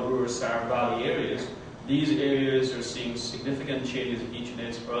Moselle, Ruhr, Saar Valley areas, these areas are seeing significant changes in heat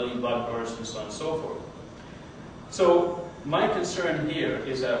units, early bud bursts, and so on and so forth. So my concern here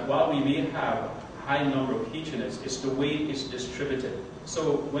is that while we may have a high number of heat units, it's the way it's distributed.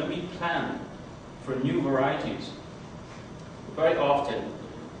 So when we plan for new varieties, very often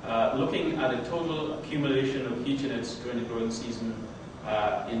looking at a total accumulation of heat units during the growing season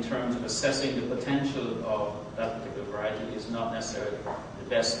in terms of assessing the potential of that particular variety is not necessarily the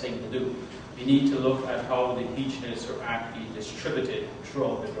best thing to do. You need to look at how the peach nits are actually distributed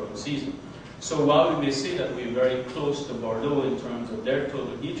throughout the growing season. So while we may say that we're very close to Bordeaux in terms of their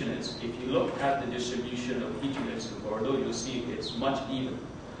total peach nits, if you look at the distribution of peach nits in Bordeaux, you'll see it's much even.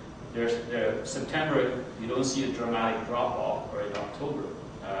 September, you don't see a dramatic drop-off, or in October.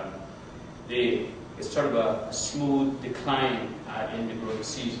 It's sort of a smooth decline in the growing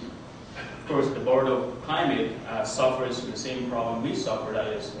season. Of course, the Bordeaux climate suffers from the same problem we suffer, that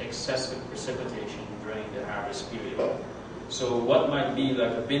is excessive precipitation during the harvest period. So what might be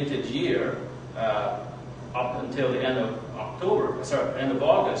like a vintage year up until the end of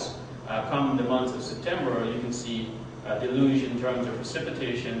August, come the month of September, you can see a deluge in terms of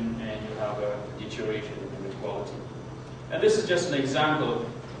precipitation, and you have a deterioration in the quality. And this is just an example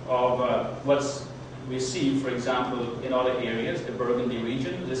of what we see, for example, in other areas, the Burgundy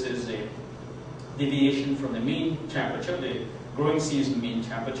region. This is a deviation from the mean temperature, the growing season mean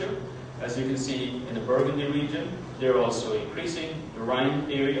temperature. As you can see in the Burgundy region, they're also increasing, the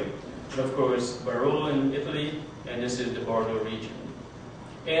Rhine area, and of course Barolo in Italy, and this is the Bordeaux region.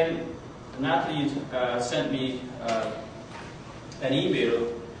 And an athlete sent me an email.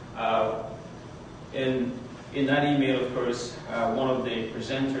 In that email, of course, one of the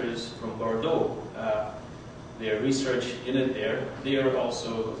presenters from Bordeaux, their research unit there, they are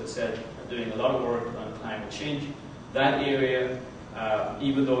also, as I said, doing a lot of work on climate change. That area,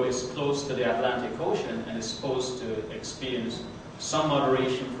 even though it's close to the Atlantic Ocean and is supposed to experience some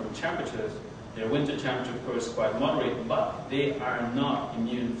moderation from temperatures, their winter temperature, of course, is quite moderate, but they are not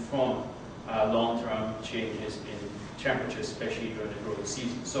immune from long-term changes in temperature, especially during the growing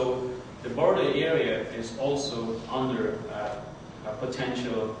season. So the Bordeaux area is also under a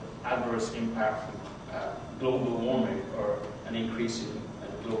potential adverse impact from global warming or an increase in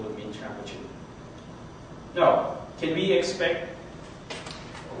global mean temperature. Now, can we expect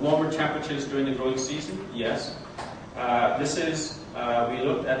warmer temperatures during the growing season? Yes. We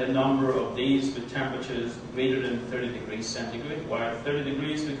looked at the number of days with temperatures greater than 30 degrees centigrade. Why 30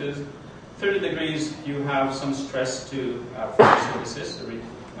 degrees? Because 30 degrees you have some stress to photosynthesis,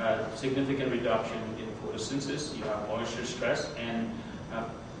 a significant reduction in photosynthesis. You have moisture stress, and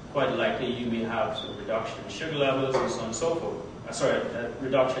quite likely you may have some reduction in sugar levels and so on and so forth.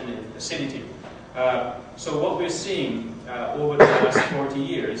 Reduction in acidity. So what we're seeing over the last 40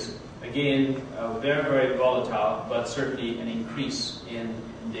 years, again, very, very volatile, but certainly an increase in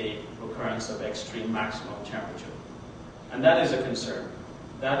the occurrence of extreme maximum temperature. And that is a concern.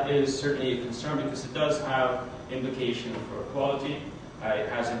 That is certainly a concern because it does have implications for quality, it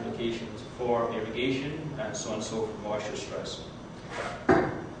has implications for irrigation, and so on and so forth, moisture stress.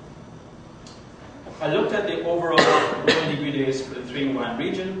 I looked at the overall growing degree days for the 3-in-1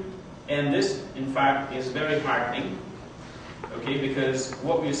 region, and this, in fact, is very heartening, okay, because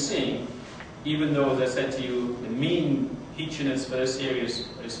what we're seeing, even though, as I said to you, the mean peach units for this area is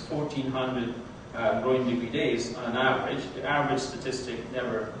 1,400 growing degree days on an average. The average statistic the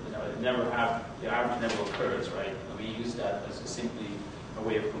average never occurs, right? And we use that as simply a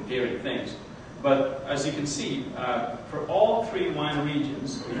way of comparing things. But as you can see, for all 3 wine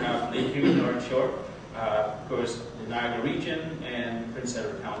regions, we have Lake Erie North Shore, of course, the Niagara region, and Prince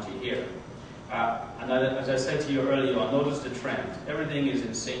Edward County here. And as I said to you earlier on, notice the trend. Everything is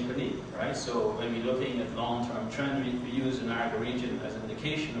in synchrony, right? So when we're looking at long-term trend, we use the Niagara region as an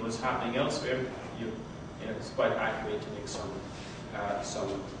indication of what's happening elsewhere. It's quite accurate to make some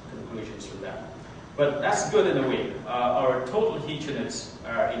conclusions from that. But that's good in a way. Our total heat units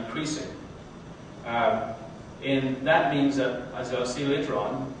are increasing. And that means that, as I'll see later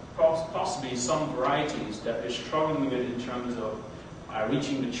on, possibly some varieties that we're struggling with in terms of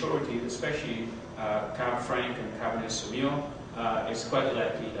reaching maturity, especially Cab Franc and Cabernet Sauvignon, it's quite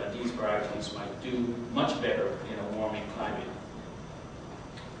likely that these varieties might do much better in a warming climate.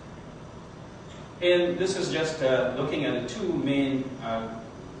 And this is just looking at the 2 main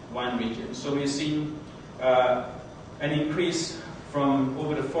wine regions. So we've seen an increase from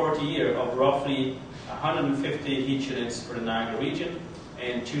over the 40 year of roughly 150 heat units for the Niagara region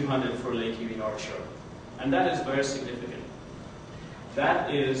and 200 for Lake Erie North Shore. And that is very significant.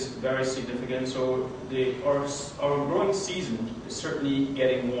 That is very significant. So our growing season is certainly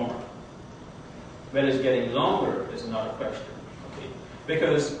getting warmer. Whether it's getting longer is another question. Okay?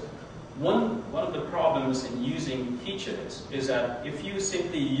 Because one of the problems in using heat units is that if you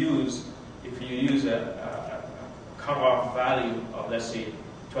use a cutoff value of, let's say,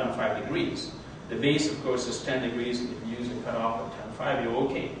 25 degrees, the base, of course, is 10 degrees, and if you use a cutoff of 25, you're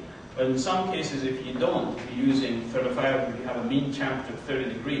okay. But in some cases, if you don't, if you're using 35, if you have a mean temperature of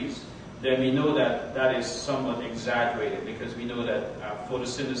 30 degrees, then we know that that is somewhat exaggerated because we know that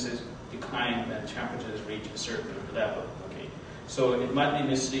photosynthesis decline when temperatures reach a certain level. Okay, so it might be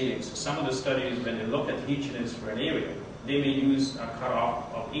misleading. So some of the studies, when they look at heat units for an area, they may use a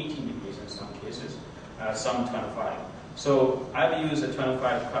cutoff of 18 degrees in some cases, some 25. So I've used a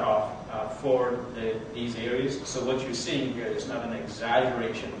 25 cutoff for these areas. So what you're seeing here is not an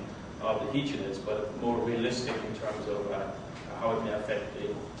exaggeration of the heat units, but more realistic in terms of how it may affect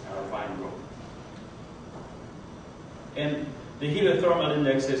the vine growth. And the heliothermal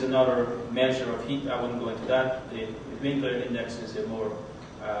index is another measure of heat. I wouldn't go into that. The Winkler index is a more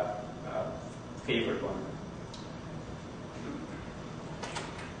favored one.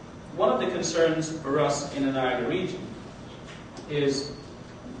 One of the concerns for us in the Niagara region is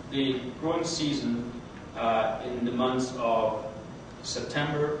the growing season in the months of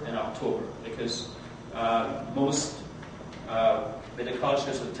September and October, because most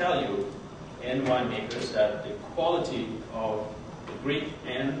viticulturists will tell you, and winemakers, that the quality of the grape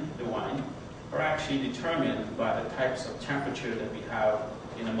and the wine are actually determined by the types of temperature that we have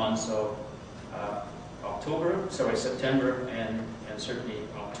in the months of September and certainly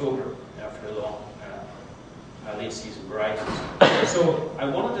October after the long late season varieties. So I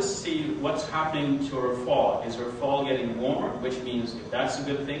wanted to see what's happening to our fall. Is our fall getting warmer? Which means if that's a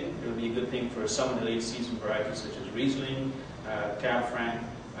good thing, it will be a good thing for some of the late season varieties such as Riesling, Cab Franc,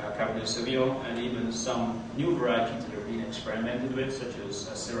 Cabernet Sauvignon, and even some new varieties that are being experimented with, such as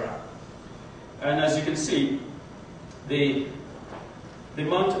Syrah. And as you can see, the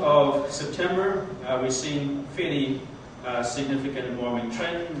month of September, we're seeing fairly significant warming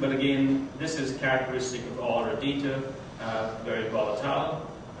trend, but again, this is characteristic of all our data, very volatile,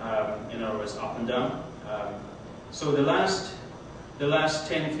 in other words, up and down. So the last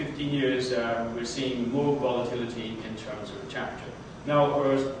 10-15 years, we're seeing more volatility in terms of temperature. Now,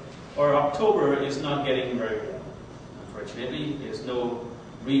 our October is not getting very warm. Unfortunately, there's no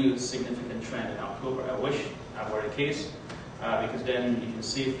real significant trend in October. I wish that were the case, because then you can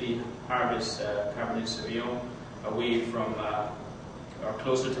safely harvest Cabernet Sauvignon away from or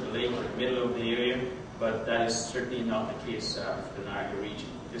closer to the lake or the middle of the area, but that is certainly not the case for the Niagara region.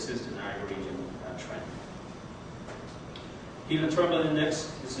 This is the Niagara region trend. Heliothermal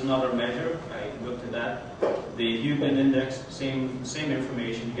index is another measure. I looked at that. The Hughlin index, same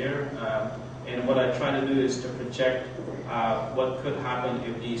information here. And what I try to do is to project what could happen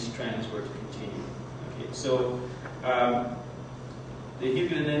if these trends were to continue. Okay, so the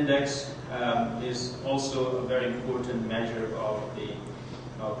Hughlin index is also a very important measure of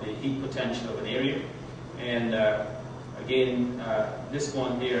the heat potential of an area. And again, this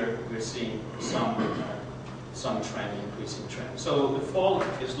one here, we're seeing some trend, increasing trend. So the fall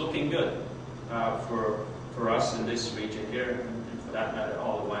is looking good for us in this region here, and for that matter,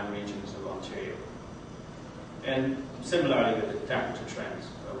 all the wine regions of Ontario. And similarly with the temperature trends,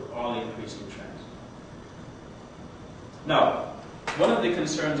 all increasing trends. Now, one of the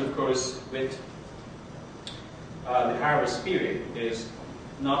concerns, of course, with the harvest period is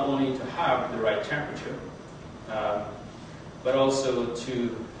not only to have the right temperature, but also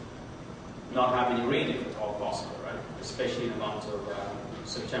to not have any rain if at all possible, right? Especially in the months of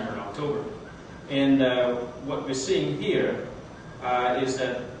September and October. And what we're seeing here is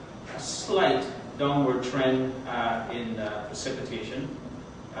that a slight downward trend in precipitation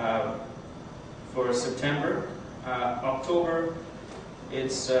for September. October,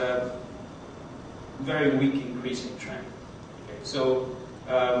 it's a very weak increasing trend. Okay, so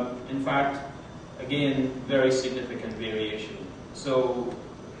in fact, again, very significant variation. So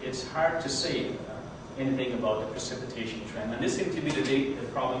it's hard to say anything about the precipitation trend. And this seems to be the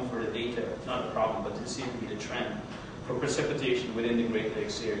problem for the data, not a problem, but this seems to be the trend for precipitation within the Great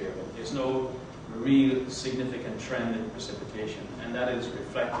Lakes area. There's no real significant trend in precipitation, and that is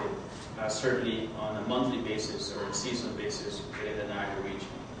reflected certainly on a monthly basis or a seasonal basis within the Niagara region.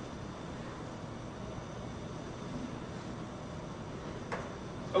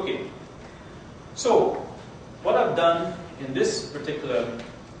 Okay, so what I've done in this particular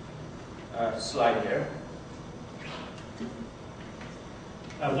slide here,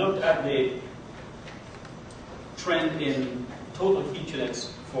 I've looked at the trend in total heat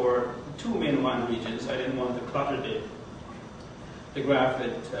units for two main wine regions. I didn't want to clutter the graph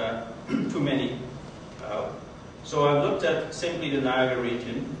with too many. So I've looked at simply the Niagara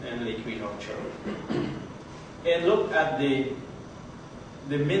region and Lake Viticulture, and looked at the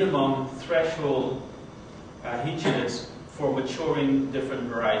minimum threshold heat units for maturing different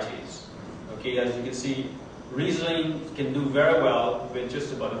varieties. Okay, as you can see, Riesling can do very well with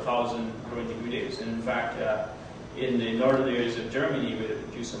just about 1,000 growing degree days. And in fact, in the northern areas of Germany, where they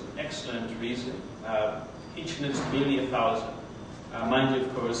produce some excellent Riesling, each unit's nearly 1,000. Mind you,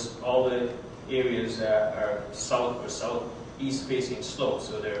 of course, all the areas are south or southeast facing slopes,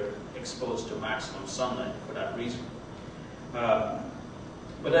 so they're exposed to maximum sunlight for that reason.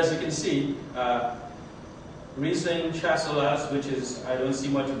 But as you can see, Riesling Chasselas, which is, I don't see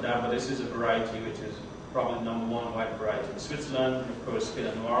much of that, but this is a variety which is probably #1 white variety in Switzerland. Of course,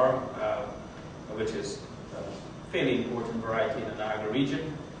 Pinot Noir, which is a fairly important variety in the Niagara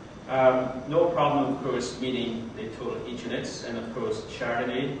region. No problem, of course, meeting the total heat units, and of course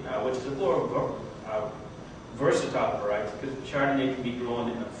Chardonnay, which is a more versatile variety, because Chardonnay can be grown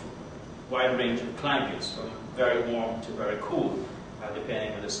in a wide range of climates, from very warm to very cool,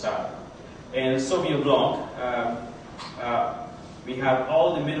 depending on the style. And Sauvignon Blanc, we have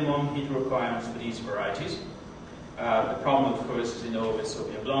all the minimum heat requirements for these varieties. The problem, of course, as you know, with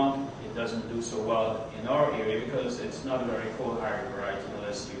Sauvignon Blanc, it doesn't do so well in our area because it's not a very cold-hardy variety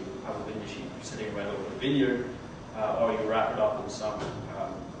unless you have a wind machine sitting right over the vineyard, or you wrap it up in some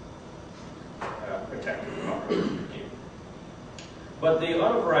protective cover. But the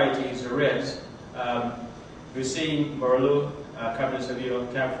other varieties, the reds, we're seeing Merlot, Cabernet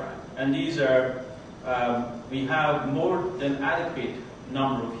Sauvignon, Cab Franc. And these are, we have more than adequate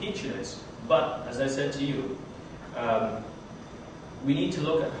number of heat units, but as I said to you, we need to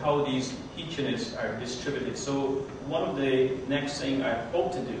look at how these heat units are distributed. So one of the next thing I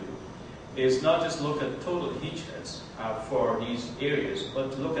hope to do is not just look at total heat units for these areas,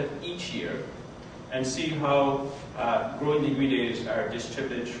 but to look at each year and see how growing degree days are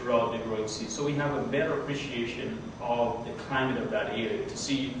distributed throughout the growing season. So we have a better appreciation of the climate of that area to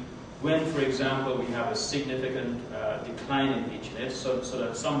see when, for example, we have a significant decline in heat units, so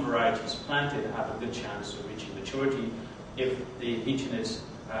that some varieties planted have a good chance of reaching maturity if the heat units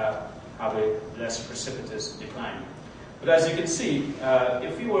have a less precipitous decline. But as you can see,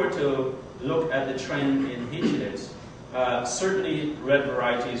 if we were to look at the trend in heat units, certainly red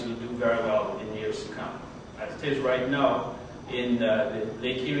varieties will do very well in years to come. As it is right now, in the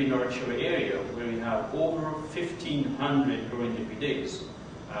Lake Erie North Shore area, where we have over 1,500 growing degree days,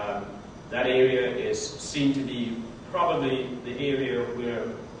 that area is seen to be probably the area where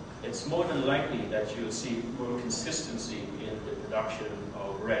it's more than likely that you'll see more consistency in the production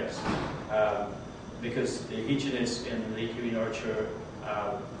of reds, because the heat units in Lake Erie North Shore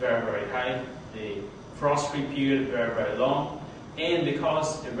are very, very high. The frost-free period is very, very long, and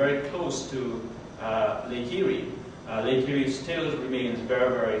because they're very close to Lake Erie still remains very,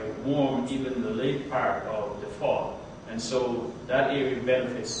 very warm even in the late part of the fall. And so that area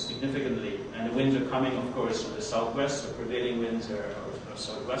benefits significantly. And the winds are coming, of course, from the southwest, so prevailing winds are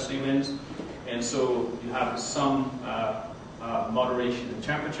southwesterly winds. And so you have some moderation in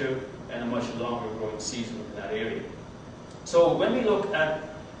temperature and a much longer growing season in that area. So when we look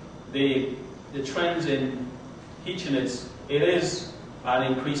at the trends in heat units, it is an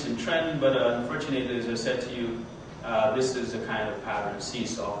increasing trend, but unfortunately, as I said to you, this is a kind of pattern,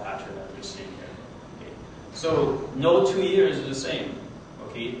 seesaw pattern that we're seeing here. Okay. So no 2 years is the same.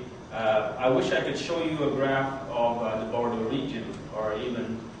 Okay. I wish I could show you a graph of the Bordeaux region or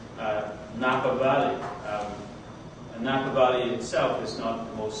even Napa Valley. Napa Valley itself is not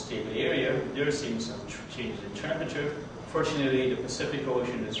the most stable area. They're seeing some changes in temperature. Fortunately, the Pacific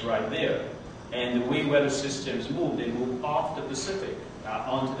Ocean is right there. And the way weather systems move, they move off the Pacific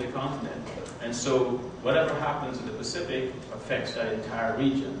onto the continent. And so whatever happens in the Pacific affects that entire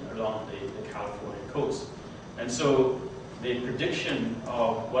region along the California coast. And so the prediction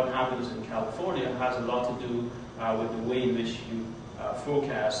of what happens in California has a lot to do with the way in which you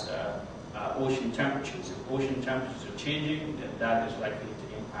forecast ocean temperatures. If ocean temperatures are changing, then that is likely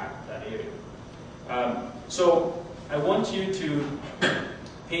to impact that area. So I want you to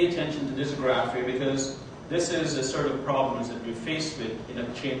pay attention to this graph here, because this is the sort of problems that we're faced with in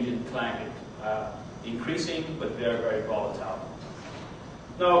a changing climate. Increasing, but very, very volatile.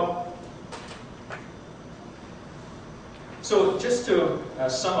 Now, so just to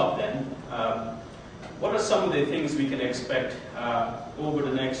sum up then, what are some of the things we can expect over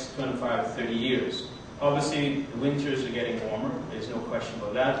the next 25, 30 years? Obviously, the winters are getting warmer. There's no question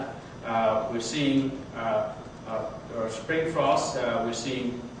about that. We're seeing our spring frosts. We're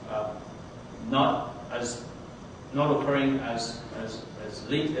seeing not occurring as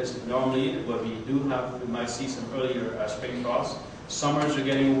late as normally, but we might see some earlier spring frosts. Summers are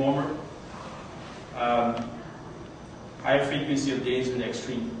getting warmer. Higher frequency of days with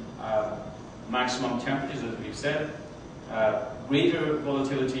extreme maximum temperatures, as we've said. Greater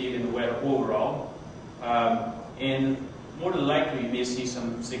volatility in the weather overall. and more than likely, you may see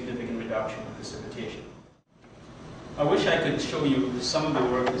some significant reduction in precipitation. I wish I could show you some of the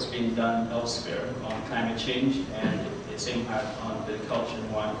work that's being done elsewhere on climate change and its impact on viticulture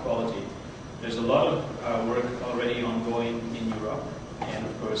and wine quality. There's a lot of work already ongoing in Europe, and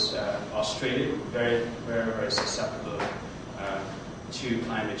of course Australia, very susceptible to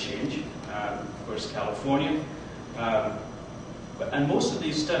climate change. Of course California. And most of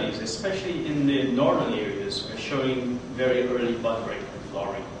these studies, especially in the northern areas, are showing very early bud break and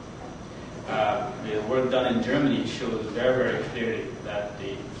flowering. The work done in Germany shows very clearly that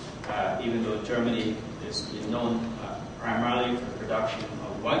even though Germany is known primarily for the production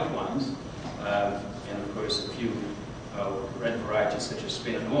of white wines, and of course a few red varieties such as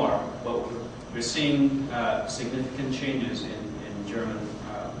Pinot Noir, but we're seeing significant changes in German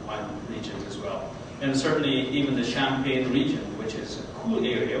wine regions as well. And certainly even the Champagne region, which is a cool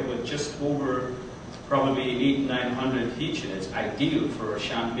area with just over probably 800-900 heat units, ideal for a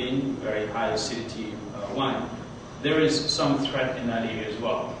Champagne, very high acidity wine. There is some threat in that area as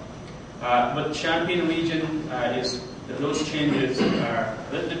well. But Champagne region those changes are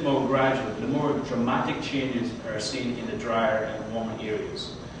a little bit more gradual. The more dramatic changes are seen in the drier and warmer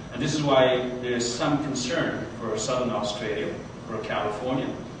areas. And this is why there is some concern for southern Australia, for California.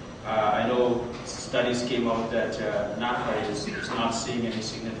 I know studies came out that Napa is not seeing any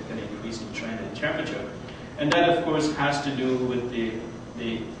significant increase in trend in temperature. And that, of course, has to do with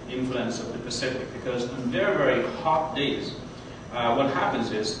the influence of the Pacific, because on very hot days, what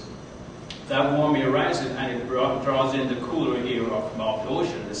happens is that warm air rises and it draws in the cooler air from off the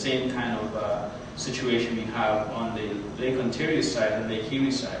ocean, the same kind of situation we have on the Lake Ontario side and Lake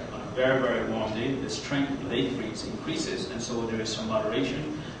Erie side. On a very warm day, the strength of the lake breeze increases, and so there is some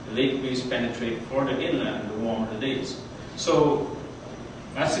moderation. The lake breeze penetrates further inland the warmer the days. So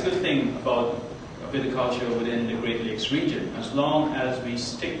that's a good thing about viticulture within the Great Lakes region. As long as we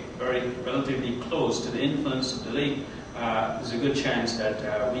stick relatively close to the influence of the lake, there's a good chance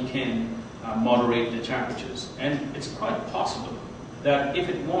that we can moderate the temperatures. And it's quite possible that if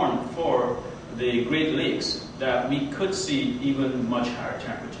it weren't for the Great Lakes, that we could see even much higher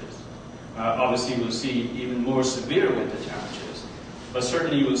temperatures. Obviously, we'll see even more severe winter temperatures, but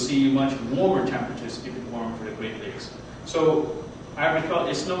certainly we'll see much warmer temperatures if it weren't for the Great Lakes. So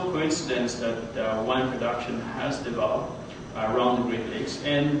it's no coincidence that wine production has developed around the Great Lakes,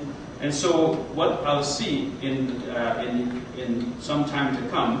 and so what I'll see in some time to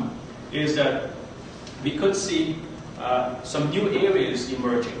come is that we could see some new areas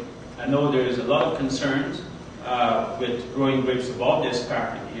emerging. I know there is a lot of concerns with growing grapes of all this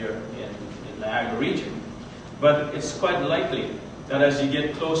escarpment here in the Niagara region, but it's quite likely that as you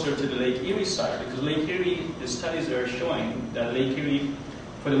get closer to the Lake Erie side, because Lake Erie, the studies are showing that Lake Erie,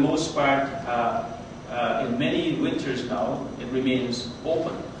 for the most part, in many winters now, it remains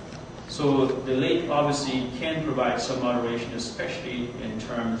open. So the lake obviously can provide some moderation, especially in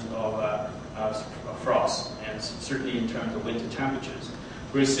terms of frost, and certainly in terms of winter temperatures.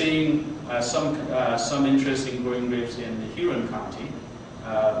 We're seeing some interest in growing grapes in the Huron County,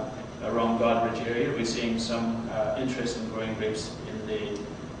 around Goderich area. We're seeing some interest in growing grapes in the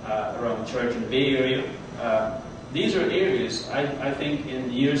around Georgian Bay area. These are areas, I think,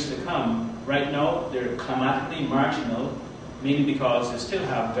 in years to come. Right now, they're climatically marginal, mainly because they still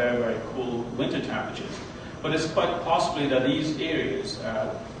have very cool winter temperatures. But it's quite possibly that these areas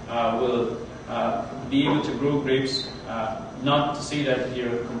will be able to grow grapes, not to say that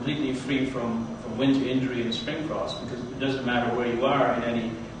you're completely free from winter injury and spring frost, because it doesn't matter where you are in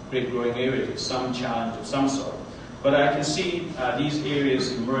any grape growing area, there's some challenge of some sort. But I can see these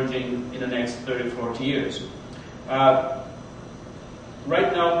areas emerging in the next 30-40 years.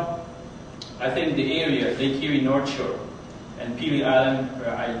 Right now, I think the area, Lake Erie North Shore and Pelee Island,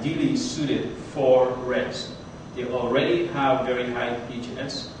 are ideally suited for reds. They already have very high pH,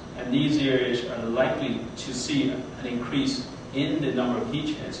 and these areas are likely to see an increase in the number of heat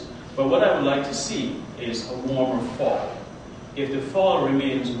units. But what I would like to see is a warmer fall. If the fall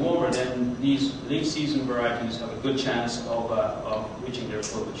remains warmer, then these late season varieties have a good chance of reaching their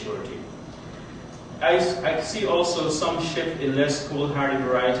full maturity. I see also some shift in less cold hardy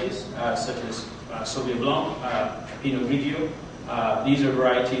varieties, such as Sauvignon Blanc, Pinot Grigio. These are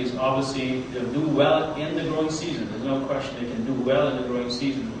varieties, obviously, they'll do well in the growing season. There's no question they can do well in the growing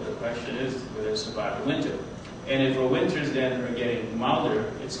season, but the question is whether they survive the winter. And if our winters then are getting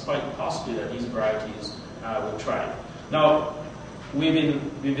milder, it's quite possible that these varieties will thrive. Now, we've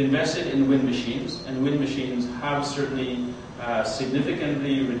invested in wind machines, and wind machines have certainly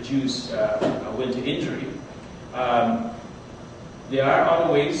significantly reduced winter injury. There are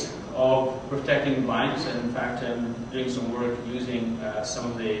other ways of protecting vines, and in fact I'm doing some work using some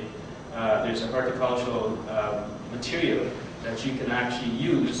of the, there's a horticultural material that you can actually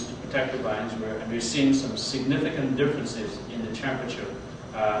use to protect the vines, and we're seeing some significant differences in the temperature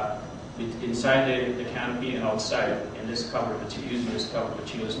inside the canopy and outside in this cover material, using this cover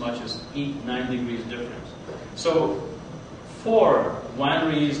material, as much as 8-9 degrees difference. So for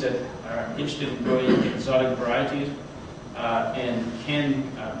wineries that are interested in growing exotic varieties and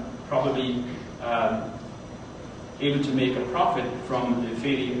can probably able to make a profit from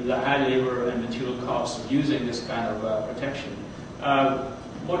the high labor and material costs of using this kind of protection,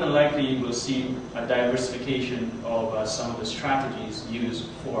 more than likely you will see a diversification of some of the strategies used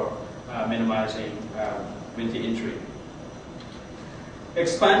for minimizing winter injury.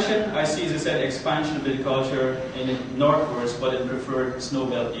 Expansion, I see, as I said, expansion of viticulture in northwards, but in preferred snow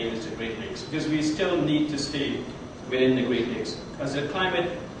belt areas to Great Lakes, because we still need to stay within the Great Lakes. As the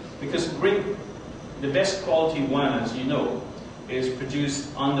climate, because the best quality wine, as you know, is produced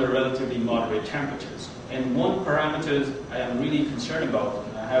under relatively moderate temperatures. And one parameter I am really concerned about,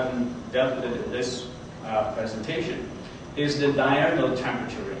 and I haven't dealt with it in this presentation, is the diurnal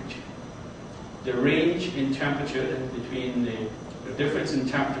temperature range. The range in temperature between the difference in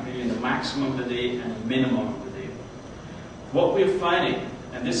temperature between the maximum of the day and the minimum of the day. What we're finding,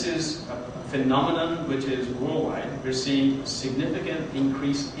 and this is a phenomenon which is worldwide, we're seeing a significant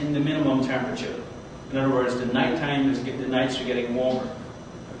increase in the minimum temperature. In other words, the nights are getting warmer.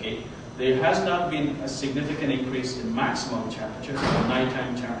 Okay? There has not been a significant increase in maximum temperature, but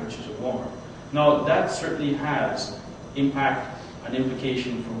nighttime temperatures are warmer. Now, that certainly has an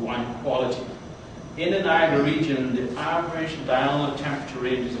implication for wine quality. In the Niagara region, the average diurnal temperature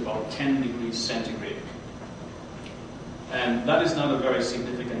range is about 10 degrees centigrade. And that is not a very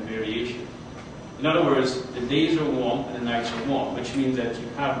significant variation. In other words, the days are warm and the nights are warm, which means that you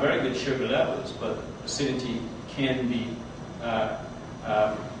have very good sugar levels, but acidity can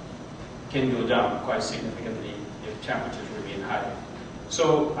go down quite significantly if temperatures remain high.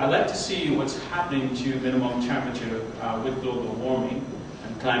 So I'd like to see what's happening to minimum temperature with global warming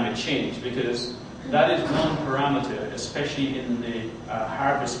and climate change, because that is one parameter, especially in the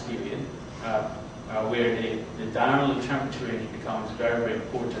harvest period, where the diurnal temperature range becomes very, very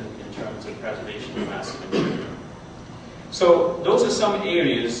important in terms of preservation of massive maturity. So those are some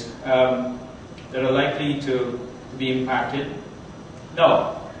areas that are likely to be impacted.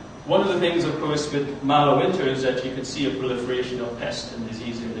 Now, one of the things, of course, with milder winter is that you can see a proliferation of pests and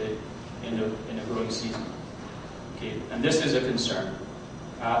disease in the growing season. Okay, and this is a concern.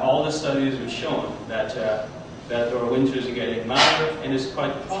 All the studies have shown that our winters are getting milder, and it's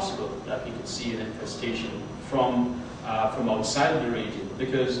quite possible that we could see an infestation from outside of the region,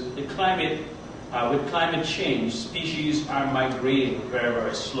 because the climate, with climate change, species are migrating very,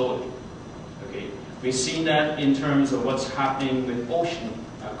 very slowly. Okay, we've seen that in terms of what's happening with ocean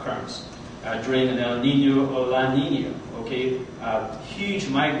currents during an El Nino or La Nina. Okay, huge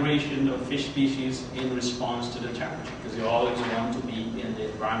migration of fish species in response to the temperature, because they always want to be in the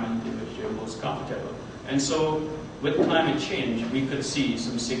environment in which they're most comfortable. And so, with climate change, we could see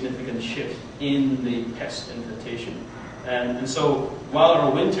some significant shift in the pest infestation. And so, while our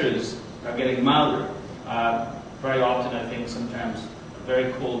winters are getting milder, very often I think sometimes a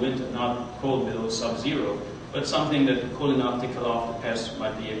very cold winter, not cold below sub-zero, but something that cool enough to kill off the pests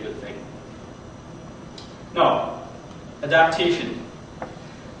might be a good thing. Now, adaptation.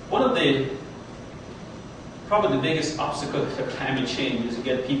 One of probably the biggest obstacle to climate change is to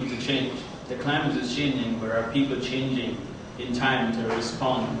get people to change. The climate is changing, but are people changing in time to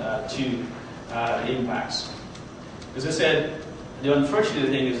respond to the impacts? As I said, the unfortunate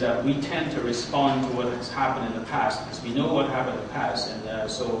thing is that we tend to respond to what has happened in the past, because we know what happened in the past, and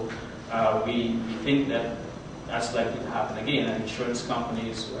so we think that that's likely to happen again. And insurance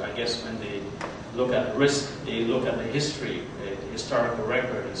companies, I guess, when they look at risk, they look at the history, the historical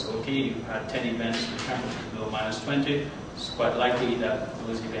record, and say, okay, you've had 10 events with temperatures below -20, it's quite likely that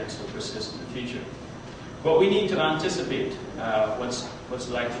those events will persist in the future. But we need to anticipate what's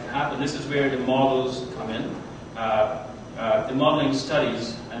likely to happen. This is where the models come in. The modeling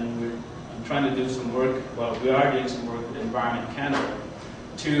studies, and I'm trying to do some work, well, we are doing some work with Environment Canada,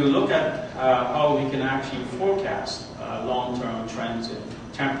 to look at how we can actually forecast long-term trends in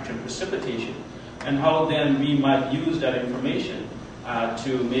temperature and precipitation, and how then we might use that information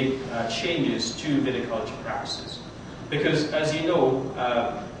to make changes to viticulture practices. Because, as you know,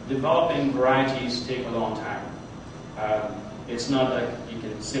 developing varieties take a long time. It's not like you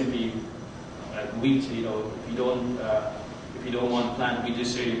can simply, like wheat, you know, if you don't want to plant wheat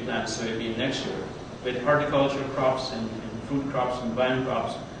this year, you plant soybean next year. With horticulture crops and fruit crops and vine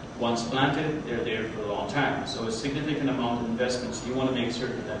crops, once planted, they're there for a long time. So a significant amount of investments, you want to make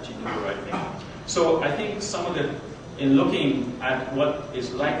certain that you do the right thing. So I think some of the, in looking at what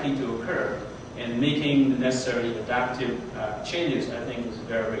is likely to occur and making the necessary adaptive changes, I think is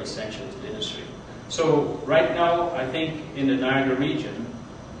very, very essential to the industry. So right now, I think in the Niagara region,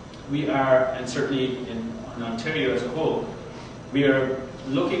 we are, and certainly in Ontario as a whole, we are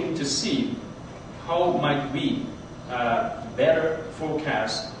looking to see how might we better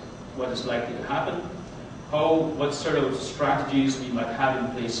forecast what is likely to happen, what sort of strategies we might have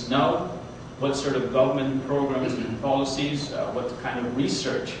in place now, what sort of government programs and policies, what kind of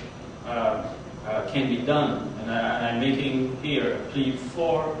research can be done. And I'm making here a plea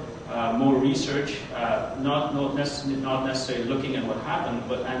for more research, not necessarily looking at what happened,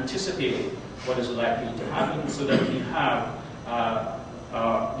 but anticipating what is likely to happen so that we have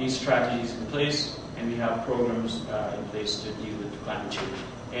these strategies in place and we have programs in place to deal with climate change.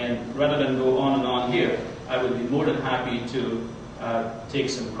 And rather than go on and on here, I would be more than happy to take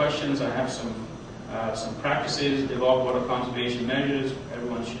some questions. I have some practices, develop water conservation measures.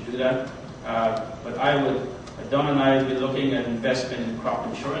 Everyone should do that. But Don and I will be looking at investment in crop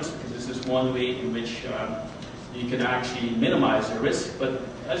insurance, because this is one way in which you can actually minimize the risk. But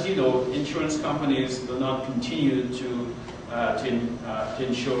as you know, insurance companies will not continue to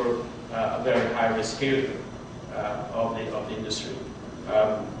insure a very high-risk area of the industry.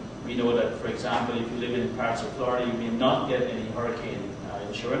 We know that, for example, if you live in parts of Florida, you may not get any hurricane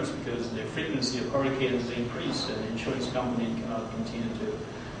insurance because the frequency of hurricanes increase, and the insurance company cannot continue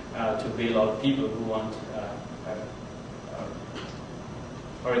to bail out people who want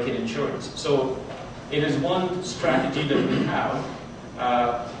hurricane insurance. So it is one strategy that we have,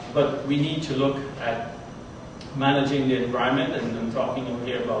 but we need to look at managing the environment, and I'm talking over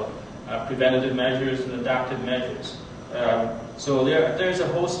here about preventative measures and adaptive measures. So there's a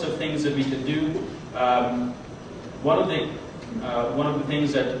host of things that we could do. One of the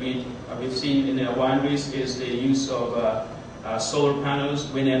things that we've seen in our wineries is the use of solar panels,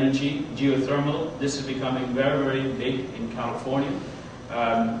 wind energy, geothermal. This is becoming very, very big in California,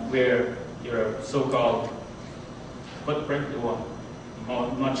 where your so-called footprint,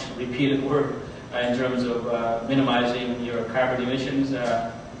 much repeated word in terms of minimizing your carbon emissions.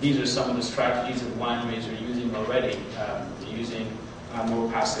 These are some of the strategies that wineries are using already, using more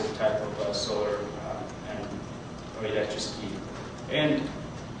passive type of solar or electricity. And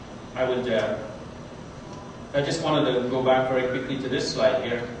I just wanted to go back very quickly to this slide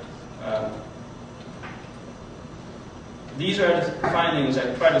here. These are the findings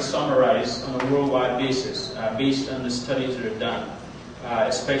I try to summarize on a worldwide basis, based on the studies that are done,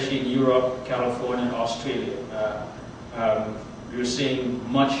 especially in Europe, California, and Australia. We're seeing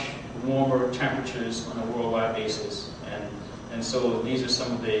much warmer temperatures on a worldwide basis, and so these are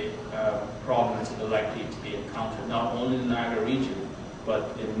some of the problems that are likely to be encountered, not only in the Niagara region,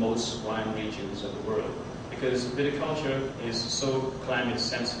 but in most wine regions of the world. Because viticulture is so climate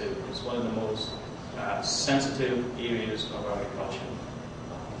sensitive, it's one of the most sensitive areas of agriculture.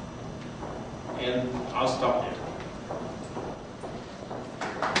 And I'll stop there.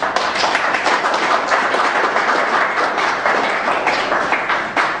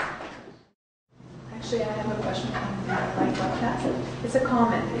 Actually, I have a question from the live webcast. It's a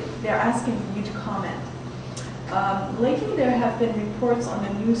comment. They're asking you to comment. Lately, there have been reports on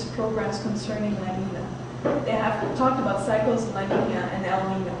the news programs concerning La Nina. They have talked about cycles of La Nina and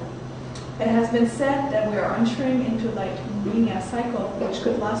El Nino. It has been said that we are entering into La Nina cycle, which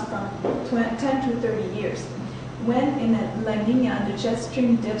could last from 10 to 30 years. When in a La Nina, the jet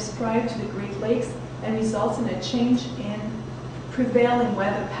stream dips prior to the Great Lakes and results in a change in prevailing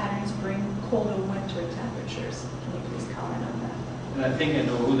weather patterns, bring colder winter temperatures. Can you please comment on that? And I think I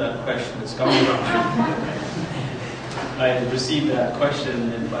know who that question is coming from. I received that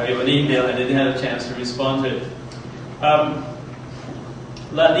question by an email and I didn't have a chance to respond to it.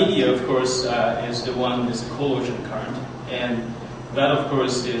 La Nina, of course, is the one is a cold ocean current, and that, of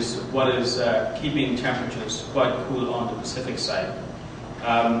course, is what is keeping temperatures quite cool on the Pacific side.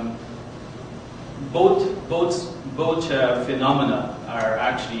 Both phenomena are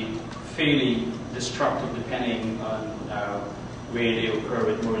actually fairly destructive depending on where they occur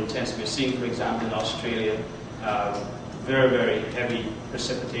with more intensity. We're seeing, for example, in Australia, very, very heavy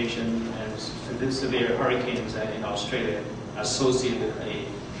precipitation and severe hurricanes in Australia associated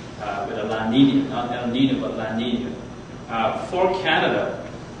with a La Nina, not El Nino, but La Nina. For Canada,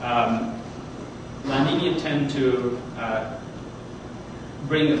 La Nina tend to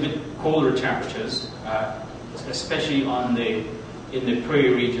bring a bit colder temperatures, especially in the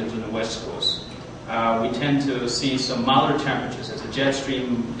prairie regions on the west coast. we tend to see some milder temperatures as the jet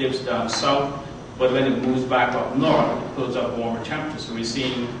stream dips down south, but when it moves back up north, it pulls up warmer temperatures. So we're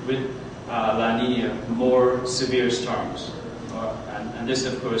seeing with La Nina more severe storms. And this,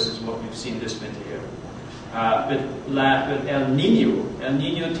 of course, is what we've seen this winter here. With El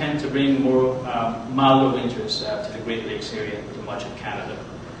Nino tend to bring more milder winters to the Great Lakes area and to much of Canada.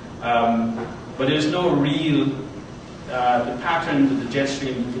 But there's no real, the pattern of the jet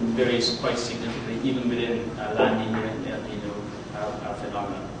stream can vary quite significantly even within La Nina and El Nino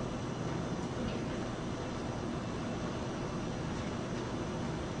phenomena.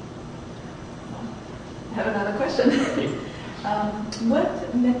 I have another question. Okay.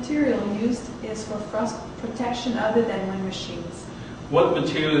 What material used is for frost protection other than wind machines? What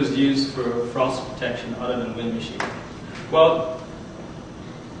material is used for frost protection other than wind machines? Well,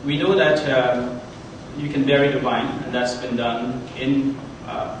 we know that you can bury the vine, and that's been done in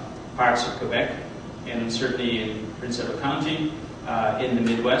parts of Quebec, and certainly in Prince Edward County, in the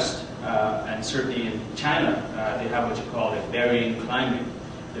Midwest, and certainly in China, they have what you call a burying climbing.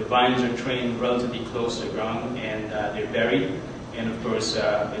 The vines are trained relatively close to the ground, and they're buried. And of course,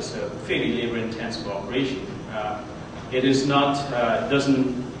 it's a fairly labor-intensive operation. It is not,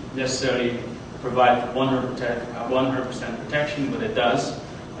 doesn't necessarily provide 100% protection, but it does.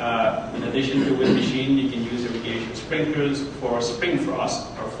 In addition to wind machine, you can use irrigation sprinklers for spring frost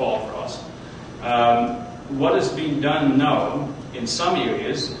or fall frost. What is being done now in some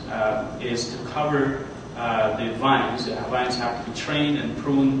areas is to cover the vines. The vines have to be trained and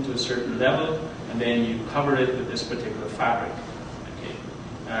pruned to a certain level, and then you cover it with this particular fabric.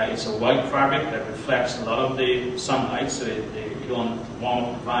 Okay. It's a white fabric that reflects a lot of the sunlight, so you don't warm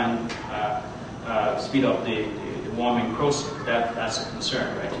up the vine, speed up the warming process. That's a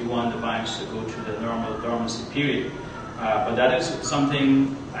concern, right? You want the vines to go through the normal dormancy period. But that is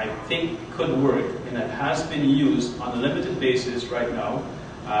something I think could work, and it has been used on a limited basis right now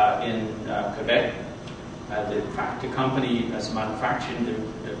in Quebec. The company that's manufacturing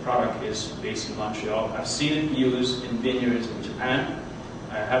the product is based in Montreal. I've seen it used in vineyards in Japan.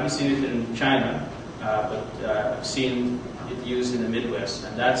 I haven't seen it in China, but I've seen it used in the Midwest,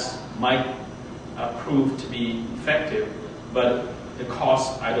 and that might prove to be effective. But the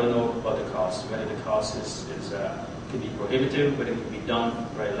cost, I don't know about the cost. Whether the cost can be prohibitive, whether it can be done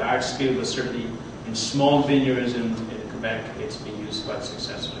for a large scale, but certainly in small vineyards in Quebec, it's been used quite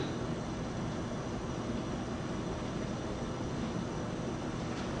successfully.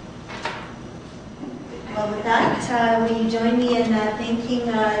 Well, with that, will you join me in thanking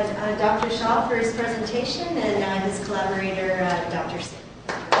Dr. Shaw for his presentation and his collaborator, Dr. Sim.